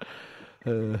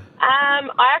 I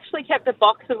actually kept a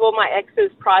box of all my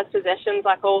ex's prized possessions,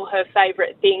 like all her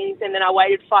favourite things, and then I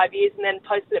waited 5 years and then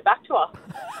posted it back to her.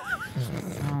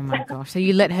 Oh my gosh. So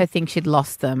you let her think she'd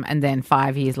lost them and then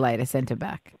 5 years later sent her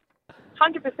back.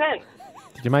 100%.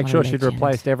 Did you make sure she'd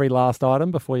replaced every last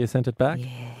item before you sent it back?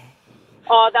 Yeah.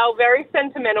 Oh, they were very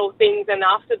sentimental things, and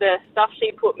after the stuff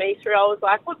she put me through, I was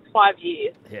like, what's 5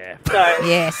 years? Yeah. So,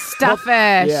 Yes, stuff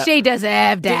her. Yeah. She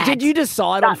deserved that. Did you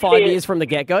decide on 5 years from the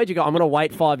get-go? Did you go, I'm going to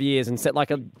wait 5 years and set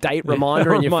like a date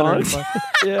reminder in your phone?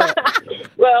 Yeah.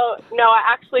 well, no, I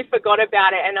actually forgot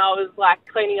about it, and I was like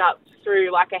cleaning up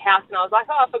through like a house, and I was like,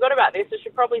 oh, I forgot about this. I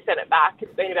should probably send it back.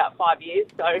 It's been about 5 years,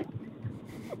 so...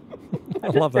 I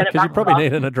love that because you probably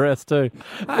need an address too.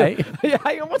 Hey,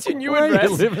 hang on, what's your new where address? are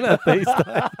you living at these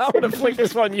days? I'm going to flick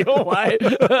this one your way.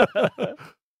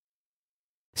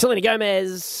 Selena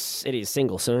Gomez, it is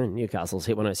single soon. Newcastle's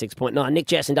hit 106.9. Nick,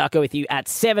 Jess and Darko with you at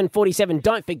 7:47.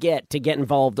 Don't forget to get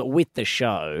involved with the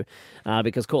show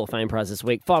because Call of Fame prize this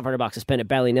week, $500 to spend at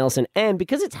Bailey Nelson. And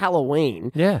because it's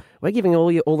Halloween, we're giving all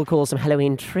the callers some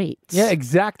Halloween treats. Yeah,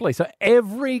 exactly. So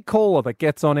every caller that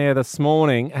gets on air this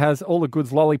morning has all the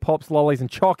goods, lollipops, lollies and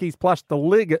chockies, plus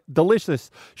the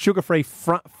delicious sugar-free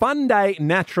Fun Day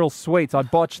natural sweets. I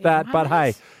botched that, but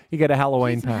hey, you get a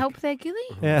Halloween pack. Help there, Gilly?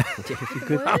 Yeah.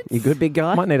 You good, big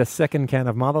guy? Might need a second can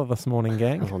of mother this morning,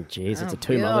 gang. Oh, jeez, it's a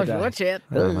two-mother day. Watch it.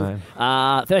 Oh, man.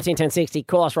 131060,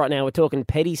 call us right now. We're talking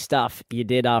petty stuff you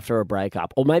did after a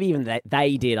breakup, or maybe even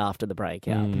they did after the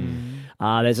breakup.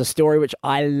 There's a story which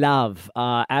I love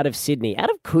out of Sydney, out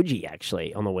of Coogee,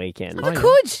 actually, on the weekend. Oh, the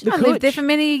Coogee. I lived there for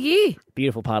many a year.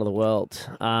 Beautiful part of the world.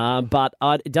 But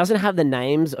it doesn't have the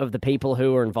names of the people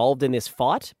who were involved in this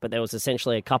fight, but there was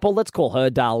essentially a couple. Let's call her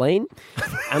Darlene.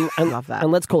 And, Love that.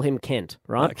 And let's call him Kent,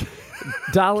 right? Okay.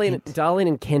 Darlene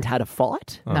and Kent had a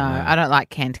fight. No, I don't like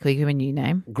Kent. Can we give him a new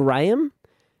name? Graham.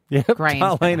 Yeah,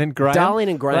 Darlene and Graham. Darlene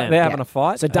and Graham. They're having a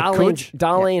fight. So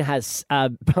Darlene has, I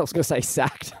was going to say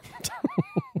sacked.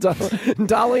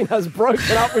 Darlene has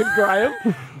broken up with Graham.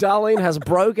 Darlene has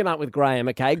broken up with Graham,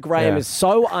 okay? Graham is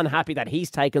so unhappy that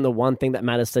he's taken the one thing that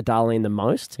matters to Darlene the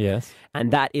most. Yes.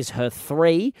 And that is her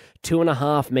 3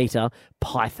 2.5 meter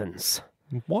pythons.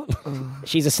 What?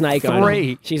 She's a snake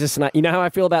owner. She's a snake. You know how I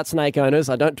feel about snake owners?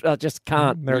 I just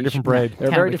can't. They're a different breed. They're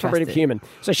a very different breed of human.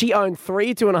 So she owned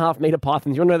 3 2.5 meter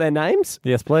pythons. You want to know their names?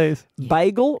 Yes, please.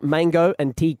 Bagel, Mango,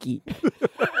 and Tiki.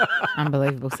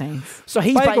 Unbelievable scenes. So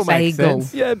he's Bagel makes Bagel.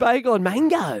 sense. Yeah, Bagel and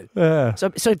Mango. Yeah.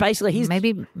 So basically he's...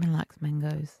 Maybe man likes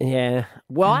mangoes. Yeah.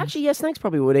 Well, actually, yeah, snakes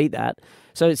probably would eat that.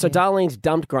 So Darlene's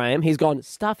dumped Graham. He's gone,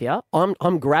 stuff ya.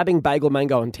 I'm grabbing Bagel,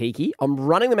 Mango, and Tiki. I'm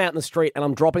running them out in the street and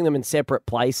I'm dropping them in separate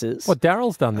places. What,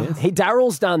 Daryl's done this?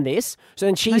 Daryl's done this. So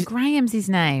then she's... Graham's his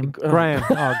name. Graham.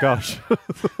 Oh, gosh.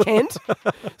 Kent.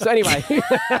 So anyway,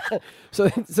 so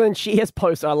then she has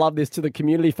posted, I love this, to the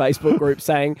community Facebook group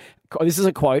saying, this is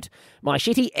a quote, "My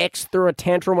shitty ex threw a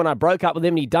tantrum when I broke up with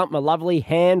him and he dumped my lovely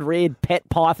hand-reared pet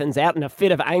pythons out in a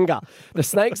fit of anger. The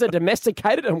snakes are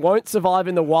domesticated and won't survive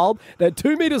in the wild. They're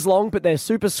 2 meters long, but they're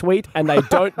super sweet and they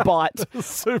don't bite."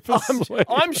 Sweet.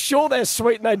 I'm sure they're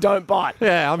sweet and they don't bite.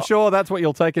 Yeah, I'm sure that's what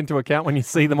you'll take into account when you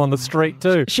see them on the street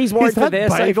too. She's worried Is for that their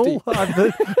Bagel?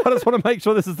 safety. I just want to make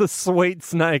sure this is the sweet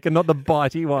snake and not the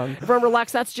bitey one. Everyone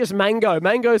relax, that's just Mango.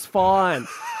 Mango's fine.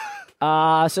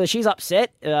 So she's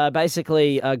upset.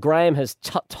 Basically, Graham has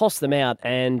tossed them out,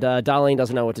 and Darlene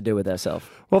doesn't know what to do with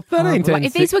herself. Well, 13,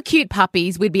 If these were cute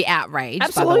puppies, we'd be outraged,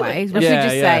 Absolutely. by the way. We should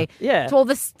just say to all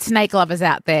the snake lovers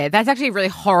out there, that's actually a really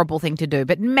horrible thing to do.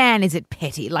 But man, is it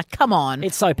petty. Like, come on.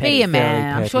 It's so petty. Be a man.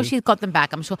 Very I'm sure petty. she's got them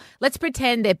back. I'm sure. Let's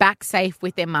pretend they're back safe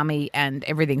with their mummy and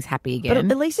everything's happy again. But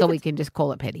at least so we can just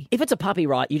call it petty. If it's a puppy,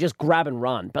 right, you just grab and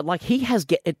run. But like they're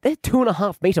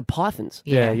 2.5 meter pythons.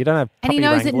 Yeah, you don't have And he puppy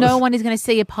knows that wranglers. no one is going to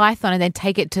see a python and then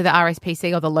take it to the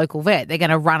RSPC or the local vet. They're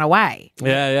going to run away.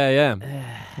 Yeah.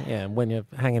 Yeah, when you're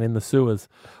hanging in the sewers.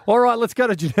 All right, let's go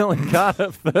to Janelle and Carter,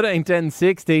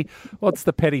 131060. What's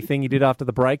the petty thing you did after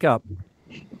the breakup?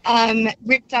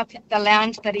 Ripped up the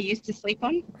lounge that he used to sleep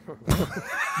on.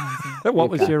 What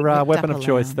was your weapon up of a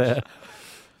choice lounge. there?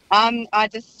 I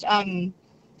just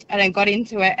got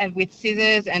into it with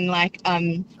scissors and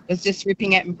was just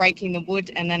ripping it and breaking the wood,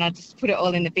 and then I just put it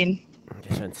all in the bin.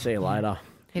 And see you later.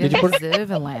 He doesn't deserve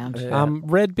a lounge.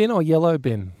 Red bin or yellow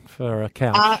bin for a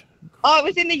couch? It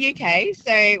was in the UK,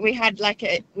 so we had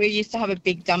we used to have a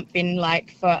big dump bin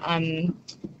for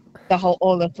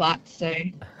all the flats. So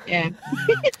yeah.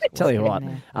 Tell you what,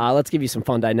 let's give you some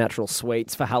Fun Day natural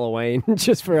sweets for Halloween,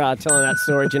 just for telling that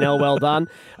story, Janelle. Well done.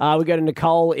 We go to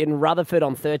Nicole in Rutherford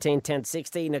on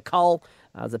 131060. Nicole,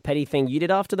 the petty thing you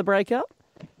did after the breakup?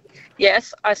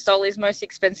 Yes, I stole his most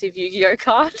expensive Yu-Gi-Oh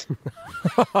card.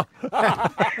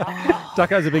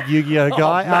 Ducko's a big Yu-Gi-Oh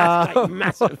guy.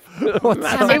 Massive. How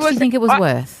much do you think it was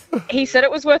worth? He said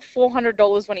it was worth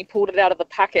 $400 when he pulled it out of the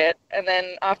packet, and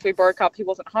then after we broke up, he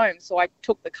wasn't home, so I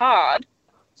took the card,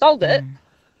 sold it,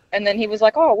 And then he was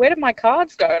like, oh, where did my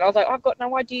cards go? And I was like, I've got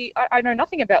no idea. I know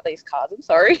nothing about these cards. I'm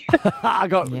sorry. I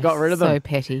got rid of them. So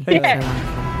petty.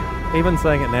 Yeah. Even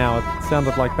saying it now, it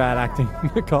sounded like bad acting,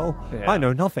 Nicole. Yeah. I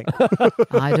know nothing.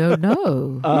 I don't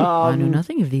know. I know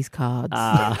nothing of these cards.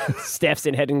 Steph's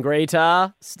in head and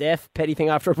greeter. Steph, petty thing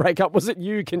after a breakup. Was it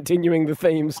you continuing the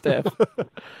theme, Steph?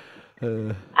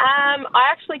 I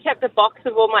actually kept a box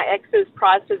of all my ex's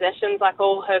prized possessions, like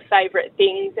all her favourite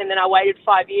things, and then I waited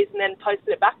 5 years and then posted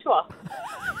it back to her.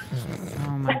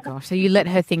 Oh, my gosh. So you let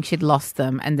her think she'd lost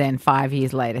them and then 5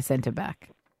 years later sent her back?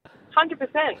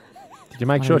 100%. Did you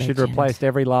make What a sure she'd legend. replaced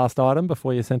every last item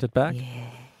before you sent it back? Yeah.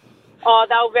 Oh,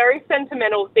 they were very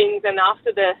sentimental things, and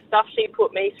after the stuff she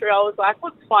put me through, I was like,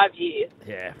 what's 5 years?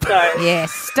 Yeah. So,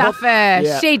 Yes, stuff her.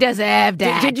 Yeah. She deserved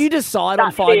it. Did you decide on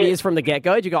That's 5 it. years from the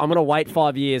get-go? Did you go, I'm going to wait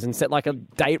 5 years and set like a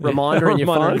date reminder in your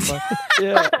phone?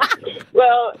 Yeah.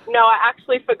 well, no, I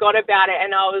actually forgot about it,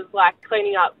 and I was like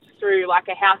cleaning up through like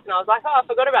a house, and I was like, oh, I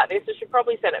forgot about this. I should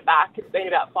probably send it back. It's been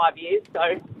about 5 years,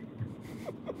 so...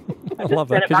 I love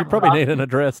that because you probably need an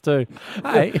address too.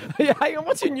 Hey, Yeah, hang on,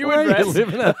 what's your new where are address? you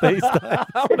living at these days?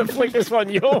 I want to flick this one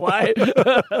your way.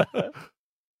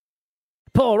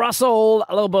 Paul Russell,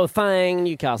 a little bit of Fang,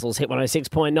 Newcastle's hit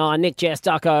 106.9, Nick, Jess,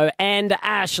 Ducko, and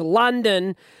Ash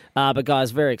London. But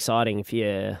guys, very exciting. If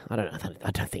you, I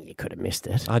don't think you could have missed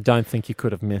it. I don't think you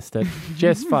could have missed it.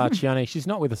 Jess Farciani, she's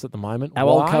not with us at the moment. Our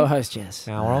old Why? co-host, Jess.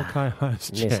 Our old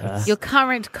co-host, Miss her. Jess. Your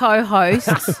current co-host,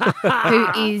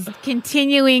 who is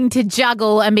continuing to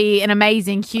juggle and be an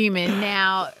amazing human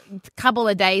now, a couple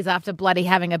of days after bloody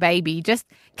having a baby, just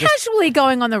casually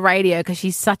going on the radio because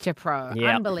she's such a pro.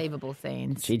 Yep. Unbelievable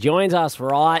scenes. She joins us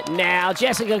right now.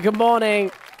 Jessica, good morning.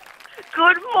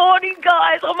 Good morning,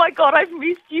 guys. Oh, my God, I've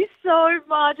missed you so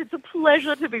much. It's a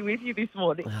pleasure to be with you this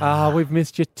morning. We've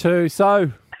missed you too.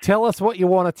 So tell us what you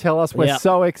want to tell us. We're Yep.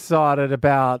 so excited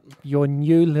about your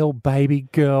new little baby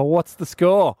girl. What's the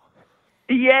score?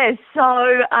 Yes, so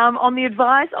on the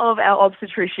advice of our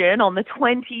obstetrician, on the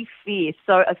 25th,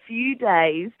 so a few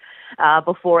days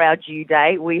before our due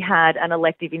date, we had an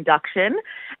elective induction,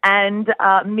 and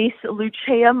Miss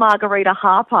Lucia Margarita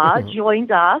Harper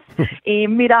joined us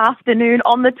in mid-afternoon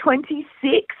on the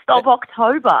 26th of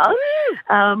October.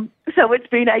 So it's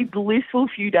been a blissful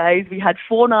few days. We had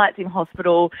 4 nights in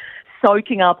hospital,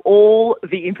 soaking up all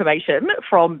the information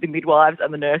from the midwives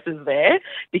and the nurses there,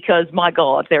 because, my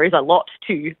God, there is a lot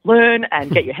to learn and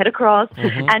get your head across.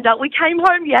 And we came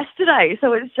home yesterday,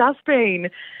 so it's been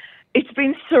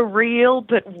surreal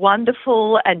but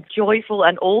wonderful and joyful,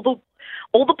 and all the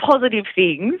positive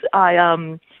things.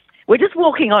 We're just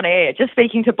walking on air, just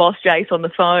speaking to Boss Jace on the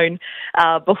phone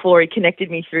before he connected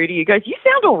me through to you. He goes, "You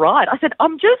sound all right." I said,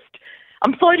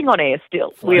 I'm floating on air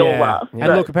still. We all are.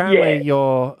 And look, apparently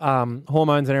your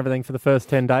hormones and everything for the first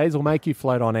 10 days will make you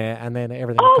float on air, and then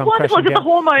everything will Oh, come wonderful. crashing It's the down.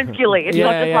 hormones, Gilly. It's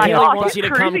not just like, He oh, wants just you to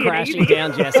come cruising and crashing easy.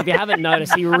 down, Jess. If you haven't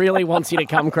noticed, he really wants you to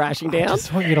come crashing I down.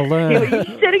 just want you to learn.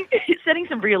 He's setting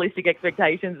some realistic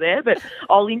expectations there, but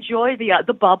I'll enjoy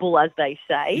the bubble, as they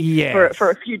say, Yes.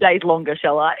 for a few days longer,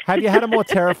 shall I? Have you had a more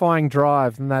terrifying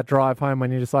drive than that drive home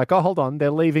when you're just like, oh, hold on, they're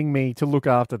leaving me to look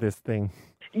after this thing?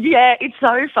 Yeah, it's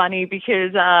so funny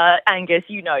because Angus,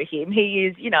 you know him. He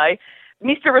is,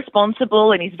 Mr.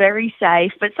 Responsible, and he's very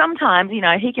safe, but sometimes,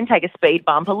 he can take a speed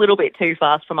bump a little bit too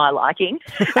fast for my liking.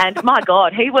 And my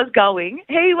God, he was going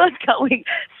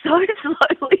so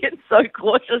slowly and so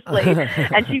cautiously,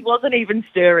 and she wasn't even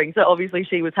stirring. So obviously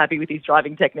she was happy with his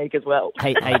driving technique as well.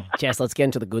 Hey, Jess, let's get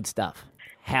into the good stuff.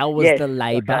 How was Yes, the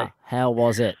labour? okay. How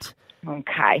was it?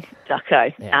 Okay,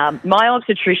 Ducko. Yeah. My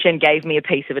obstetrician gave me a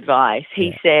piece of advice.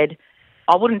 He said,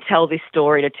 I wouldn't tell this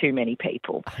story to too many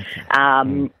people.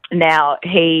 Now,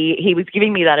 he was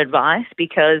giving me that advice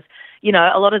because,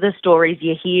 a lot of the stories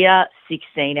you hear,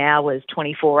 16 hours,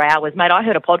 24 hours. Mate, I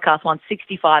heard a podcast once,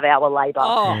 65-hour labour.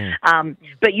 Oh.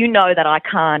 But you know that I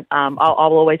can't, I'll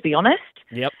always be honest.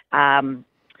 Yep.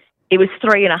 It was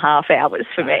 3.5 hours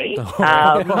for me.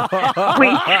 Hang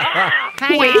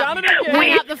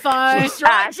up the phone.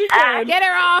 Strikes again. Get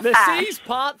her off. The seas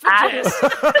part for Jess.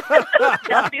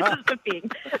 Now,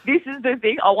 this is the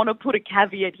thing. I want to put a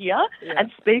caveat here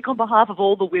and speak on behalf of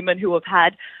all the women who have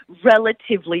had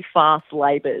relatively fast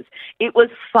labours. It was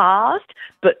fast,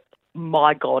 but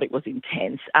my God, it was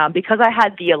intense. Because I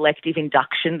had the elective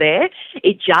induction there,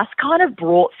 it just kind of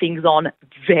brought things on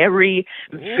very,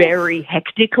 very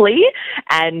hectically.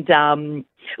 And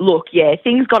Look, yeah,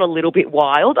 things got a little bit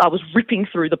wild. I was ripping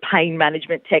through the pain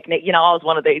management technique. You know, I was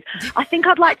one of these. I think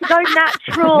I'd like to go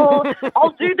natural.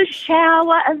 I'll do the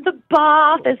shower and the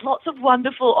bath. There's lots of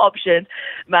wonderful options.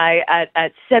 Mate,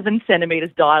 at 7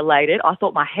 centimetres dilated, I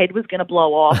thought my head was going to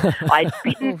blow off. I'd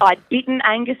bitten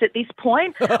Angus at this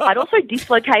point. I'd also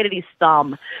dislocated his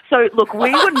thumb. So, look,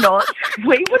 we were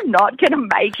not going to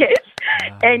make it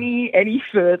any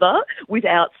further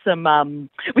without some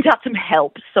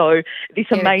help. So this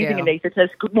amazing anaesthetist,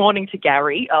 good morning to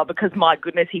Gary, because my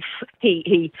goodness,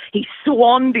 he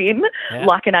swanned in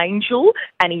like an angel,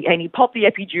 and he popped the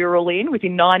epidural in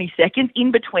within 90 seconds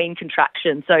in between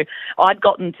contractions. So I'd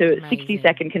gotten to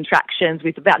 60-second contractions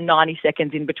with about 90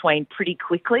 seconds in between pretty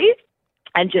quickly,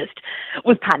 and just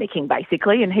was panicking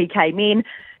basically. And he came in,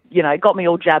 you know, got me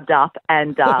all jabbed up,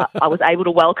 and I was able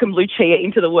to welcome Lucia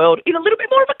into the world in a little bit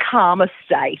more of a calmer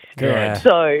state. Good.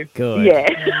 So, Good. yeah.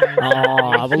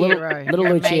 Oh, well, little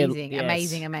Lucia.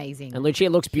 Amazing. And Lucia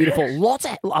looks beautiful.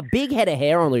 A big head of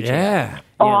hair on Lucia. Yeah.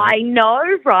 Oh, I know,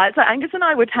 right? So Angus and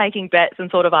I were taking bets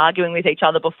and sort of arguing with each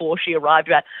other before she arrived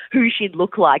about who she'd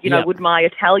look like. You know, would my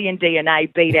Italian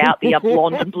DNA beat out the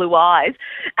blonde and blue eyes?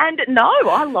 And no,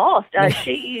 I lost.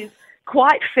 She is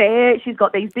quite fair. She's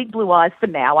got these big blue eyes for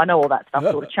now. I know all that stuff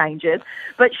sort of changes.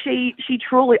 But she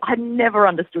truly, I never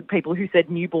understood people who said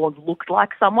newborns looked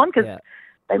like someone, because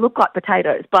they look like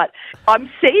potatoes. But I'm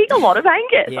seeing a lot of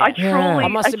Angus. I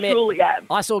truly am.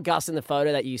 I saw Gus in the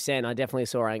photo that you sent. I definitely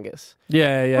saw Angus.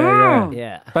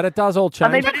 Yeah. But it does all change.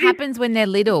 I mean, what happens when they're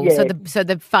little? Yeah. So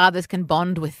the fathers can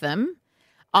bond with them.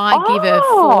 I give her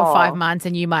 4 or 5 months,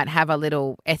 and you might have a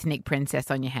little ethnic princess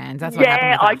on your hands. That's what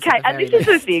happened with us, okay. And this is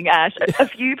the thing, Ash. A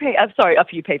few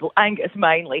people, Angus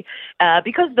mainly,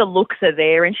 because the looks are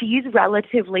there, and she is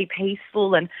relatively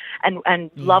peaceful and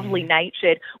lovely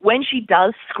natured. When she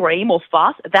does scream or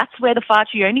fuss, that's where the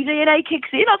Farchione DNA kicks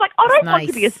in. I was like, I don't want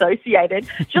to be associated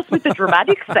just with the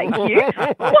dramatics. Thank you.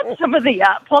 I want some of the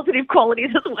positive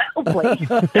qualities as well, please.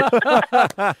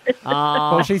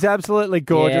 Well, she's absolutely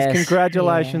gorgeous. Yes.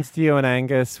 Congratulations to you and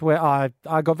Angus. I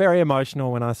got very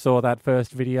emotional when I saw that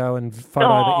first video and photo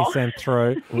that you sent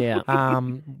through.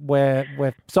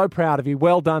 We're so proud of you.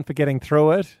 Well done for getting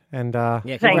through it, and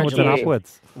onwards and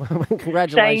upwards.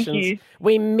 Congratulations. Thank you.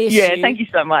 We miss you. Thank you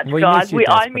so much, guys.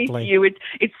 I miss you.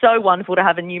 It's so wonderful to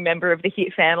have a new member of the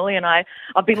Hit family, and I've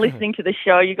been listening to the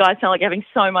show. You guys sound like you're having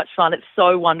so much fun. It's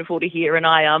so wonderful to hear, and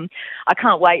I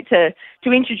can't wait to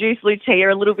introduce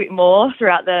Lucia a little bit more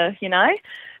throughout the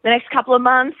next couple of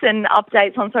months, and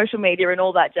updates on social media and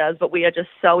all that jazz. But we are just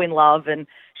so in love, and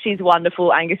she's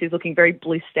wonderful. Angus is looking very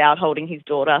blissed out holding his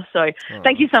daughter. So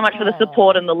thank you so much for the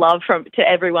support and the love to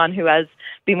everyone who has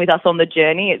been with us on the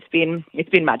journey. It's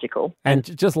been magical.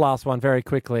 And just last one, very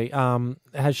quickly.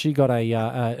 Has she got an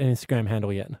Instagram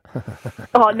handle yet?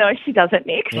 Oh, no, she doesn't,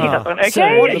 Nick. She doesn't. Okay,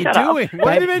 so what are you doing?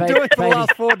 What have you been doing for the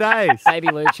last 4 days? Baby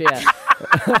Lucia.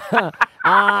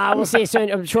 We'll see you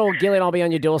soon. I'm sure Gillian will be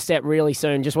on your doorstep really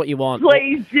soon. Just what you want.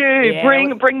 Please do. Yeah,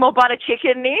 bring more butter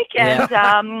chicken, Nick. And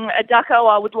Ducko,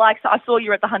 I saw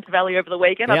you at the Hunter Valley over the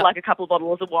weekend. I'd like a couple of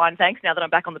bottles of wine, thanks, now that I'm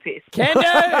back on the piss. Can do.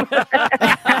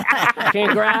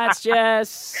 Congrats,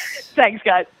 Jess. Thanks,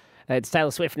 guys. It's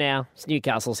Taylor Swift now. It's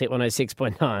Newcastle's Hit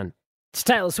 106.9. It's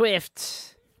Taylor Swift.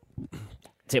 It's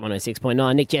Hit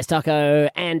 106.9. Nick, Jess, Ducko,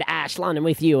 and Ash London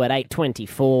with you at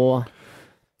 8:24.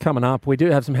 Coming up, we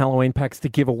do have some Halloween packs to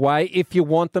give away if you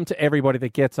want them, to everybody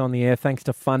that gets on the air, thanks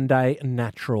to Fun Day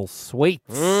Natural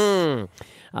Sweets. Right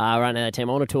now, team,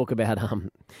 I want to talk about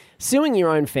suing your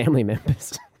own family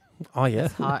members. Oh, yeah.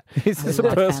 It's hot. Is this a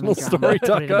personal story,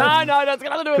 Tucker? No, that's got nothing to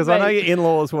do with me. Because I know your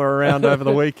in-laws were around over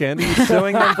the weekend. Are you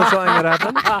suing them for something that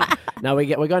happened? No, we're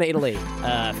going to Italy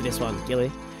for this one,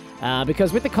 Gilly.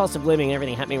 Because with the cost of living and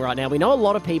everything happening right now, we know a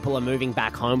lot of people are moving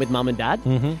back home with mum and dad.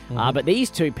 But these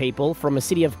two people from a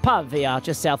city of Pavia,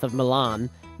 just south of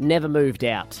Milan, never moved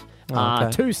out.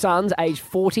 Okay. 2 sons, aged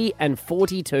 40 and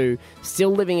 42,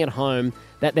 still living at home,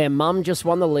 that their mum just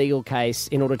won the legal case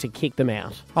in order to kick them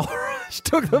out. She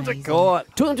took them to court.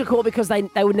 Took them to court because they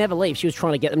would never leave. She was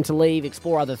trying to get them to leave,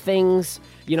 explore other things.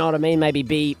 You know what I mean? Maybe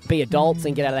be adults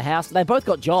and get out of the house. They both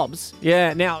got jobs.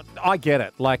 Yeah, now, I get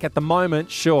it. Like, at the moment,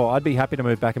 sure, I'd be happy to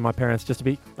move back in my parents just to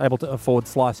be able to afford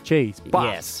sliced cheese. But,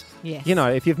 yes. you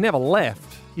know, if you've never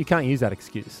left, you can't use that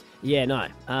excuse. Yeah, no.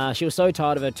 She was so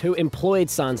tired of her 2 employed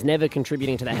sons never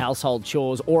contributing to the household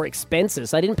chores or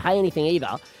expenses. They didn't pay anything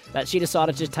either. That she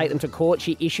decided to just take them to court.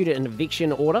 She issued an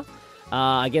eviction order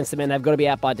against them, and they've got to be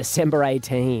out by December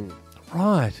 18.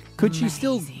 Right. Could she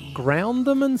still ground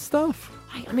them and stuff?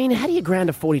 I mean, how do you ground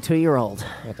a 42-year-old?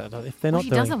 If they're not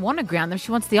she doesn't want to ground them.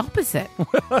 She wants the opposite.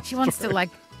 She wants to,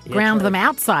 ground them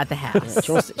outside the house.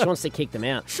 Yeah, she wants to kick them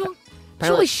out.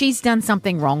 Surely she's done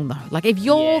something wrong, though. Like, if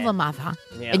you're the mother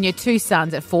and your two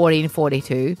sons at 40 and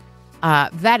 42 are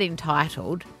that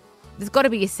entitled, there's got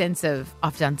to be a sense of,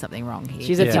 I've done something wrong here.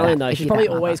 She's Italian, though. She's probably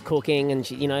always cooking and,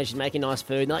 she's making nice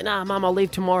food. Like, nah, Mum, I'll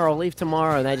leave tomorrow.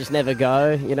 And they just never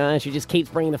go, She just keeps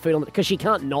bringing the food on because she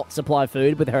can't not supply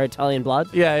food with her Italian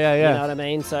blood. Yeah. You know what I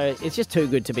mean? So it's just too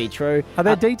good to be true. Are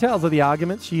there details of the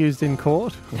arguments she used in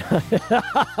court?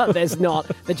 There's not.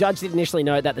 The judge did initially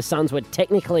note that the sons were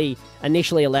technically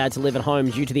initially allowed to live at home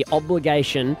due to the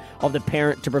obligation of the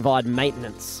parent to provide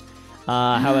maintenance.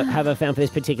 However, found for this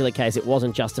particular case, it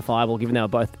wasn't justifiable given they were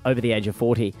both over the age of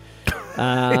 40. Is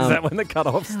that when the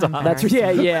cut-off starts? That's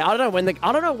yeah. I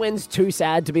don't know when's too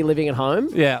sad to be living at home.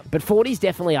 Yeah, but 40's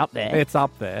definitely up there. It's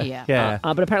up there. Yeah.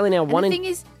 But apparently now the thing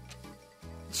is,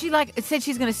 she said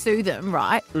she's going to sue them,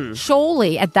 right?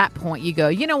 Surely at that point you go,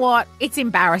 you know what? It's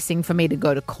embarrassing for me to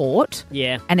go to court.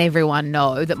 Yeah. And everyone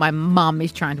know that my mum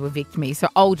is trying to evict me, so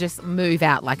I'll just move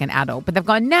out like an adult. But they've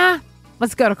gone, nah,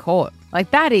 let's go to court.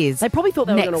 Like, that is they probably thought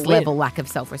they were going to win. Next level lack of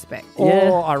self-respect.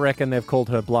 Or I reckon they've called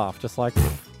her bluff, just like,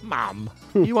 Mum,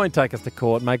 you won't take us to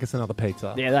court. Make us another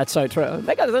pizza. Yeah, that's so true.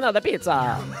 Make us another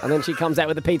pizza. And then she comes out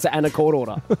with a pizza and a court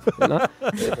order.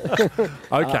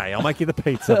 Okay, I'll make you the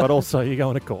pizza, but also you're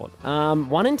going to court.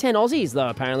 1 in 10 Aussies, though,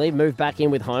 apparently, moved back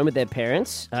in with home with their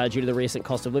parents due to the recent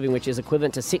cost of living, which is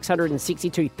equivalent to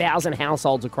 662,000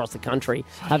 households across the country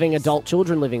having adult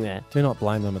children living there. Do not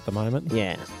blame them at the moment.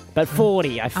 Yeah. But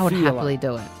 40, I would happily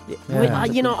do it. Yeah.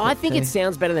 I think it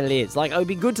sounds better than it is. Like, it would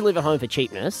be good to live at home for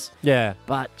cheapness. Yeah.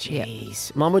 But,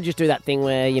 jeez. Mum would just do that thing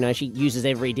where, she uses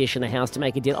every dish in the house to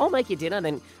make a dinner. I'll make you dinner,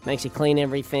 then makes you clean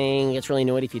everything. Gets really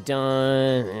annoyed if you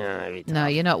don't. No,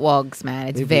 you're not wogs, man.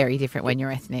 It's very different when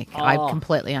you're ethnic. I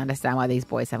completely understand why these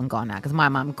boys haven't gone out. Because my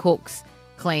mum cooks,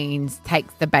 cleans,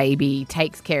 takes the baby,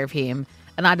 takes care of him.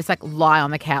 And I just, lie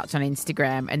on the couch on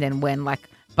Instagram. And then when,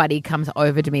 Buddy comes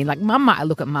over to me Mum, I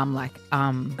look at Mum like,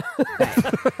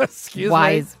 excuse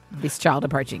why me? is this child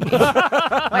approaching me?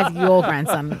 Why is your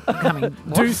grandson coming?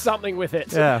 Do something with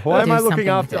it. Yeah, why am I looking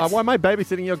after? Why am I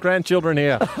babysitting your grandchildren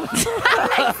here?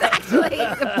 Exactly,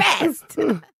 the best.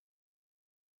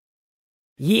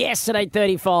 Yes, at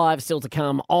 8:35, still to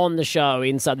come on the show.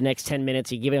 Inside the next 10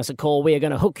 minutes, you're giving us a call. We are going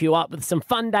to hook you up with some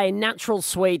Fun Day natural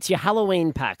sweets, your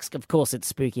Halloween packs. Of course, it's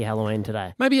spooky Halloween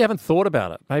today. Maybe you haven't thought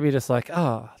about it. Maybe you're just like,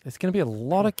 there's going to be a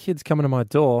lot of kids coming to my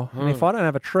door, and if I don't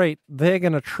have a treat, they're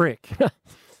going to trick.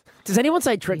 Does anyone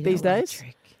say trick these days?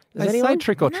 They say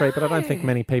trick or treat, but I don't think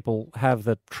many people have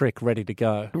the trick ready to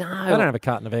go. No. They don't have a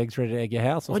carton of eggs ready to egg your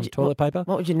house or some toilet paper.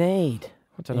 What would you need?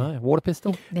 I don't know. Water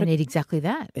pistol? They need exactly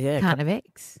that. Yeah, carton of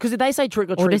eggs. Because if they say trick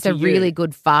or treat or just a really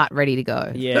good fart ready to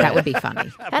go. Yeah. That would be funny.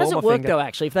 How does it work, though,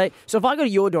 actually? So if I go to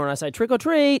your door and I say trick or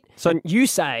treat, so you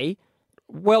say...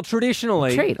 Well,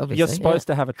 traditionally, treat, you're supposed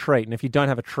to have a treat, and if you don't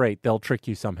have a treat, they'll trick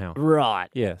you somehow. Right.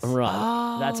 Yes. Right.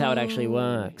 Oh. That's how it actually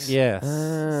works. Yes.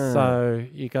 So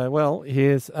you go, well,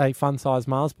 here's a fun-sized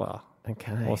Mars bar.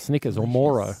 Okay. Or Snickers or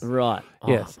Moro. Right.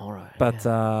 Yes. Moro.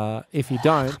 But if you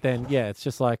don't, then, it's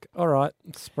just like, all right,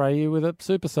 spray you with a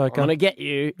super soaker. I'm going to get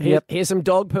you. Yep. Here's some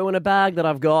dog poo in a bag that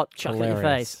I've got. Chuck it in your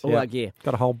face. All that gear.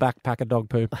 Got a whole backpack of dog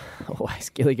poo.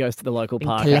 Always. Gilly goes to the local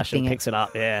park and picks it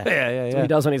up. Yeah. That's what he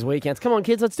does on his weekends. Come on,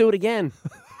 kids, let's do it again.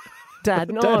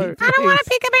 Dad, no. I don't want to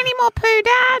pick up any more poo,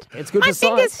 Dad. It's good My for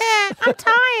science. fingers hurt. I'm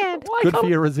tired. Good for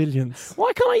your resilience.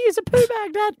 Why can't I use a poo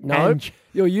bag, Dad? No.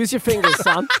 You'll use your fingers,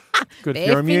 son. Good for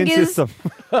your immune system.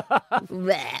 Hey,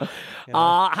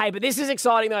 but this is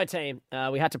exciting, though, team.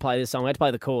 We had to play this song. We had to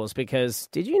play The Cause because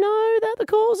did you know that The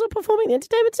Cause are performing the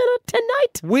Entertainment Centre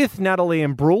tonight? With Natalie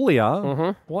Imbruglia.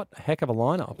 Mm-hmm. What a heck of a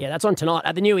lineup. Yeah, that's on tonight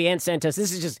at the new EN Centre. So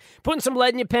this is just putting some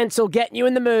lead in your pencil, getting you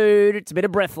in the mood. It's a bit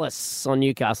of Breathless on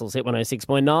Newcastle's Hit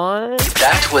 106.9.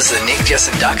 That was the Nick, Jess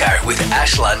and Ducko with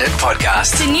Ash London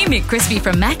podcast. The new McCrispy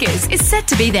from Macca's is set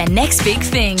to be their next big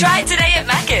thing. Try it today at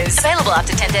Macca's. Available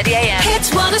after 10:30 a.m. Hits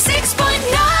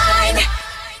 106.9.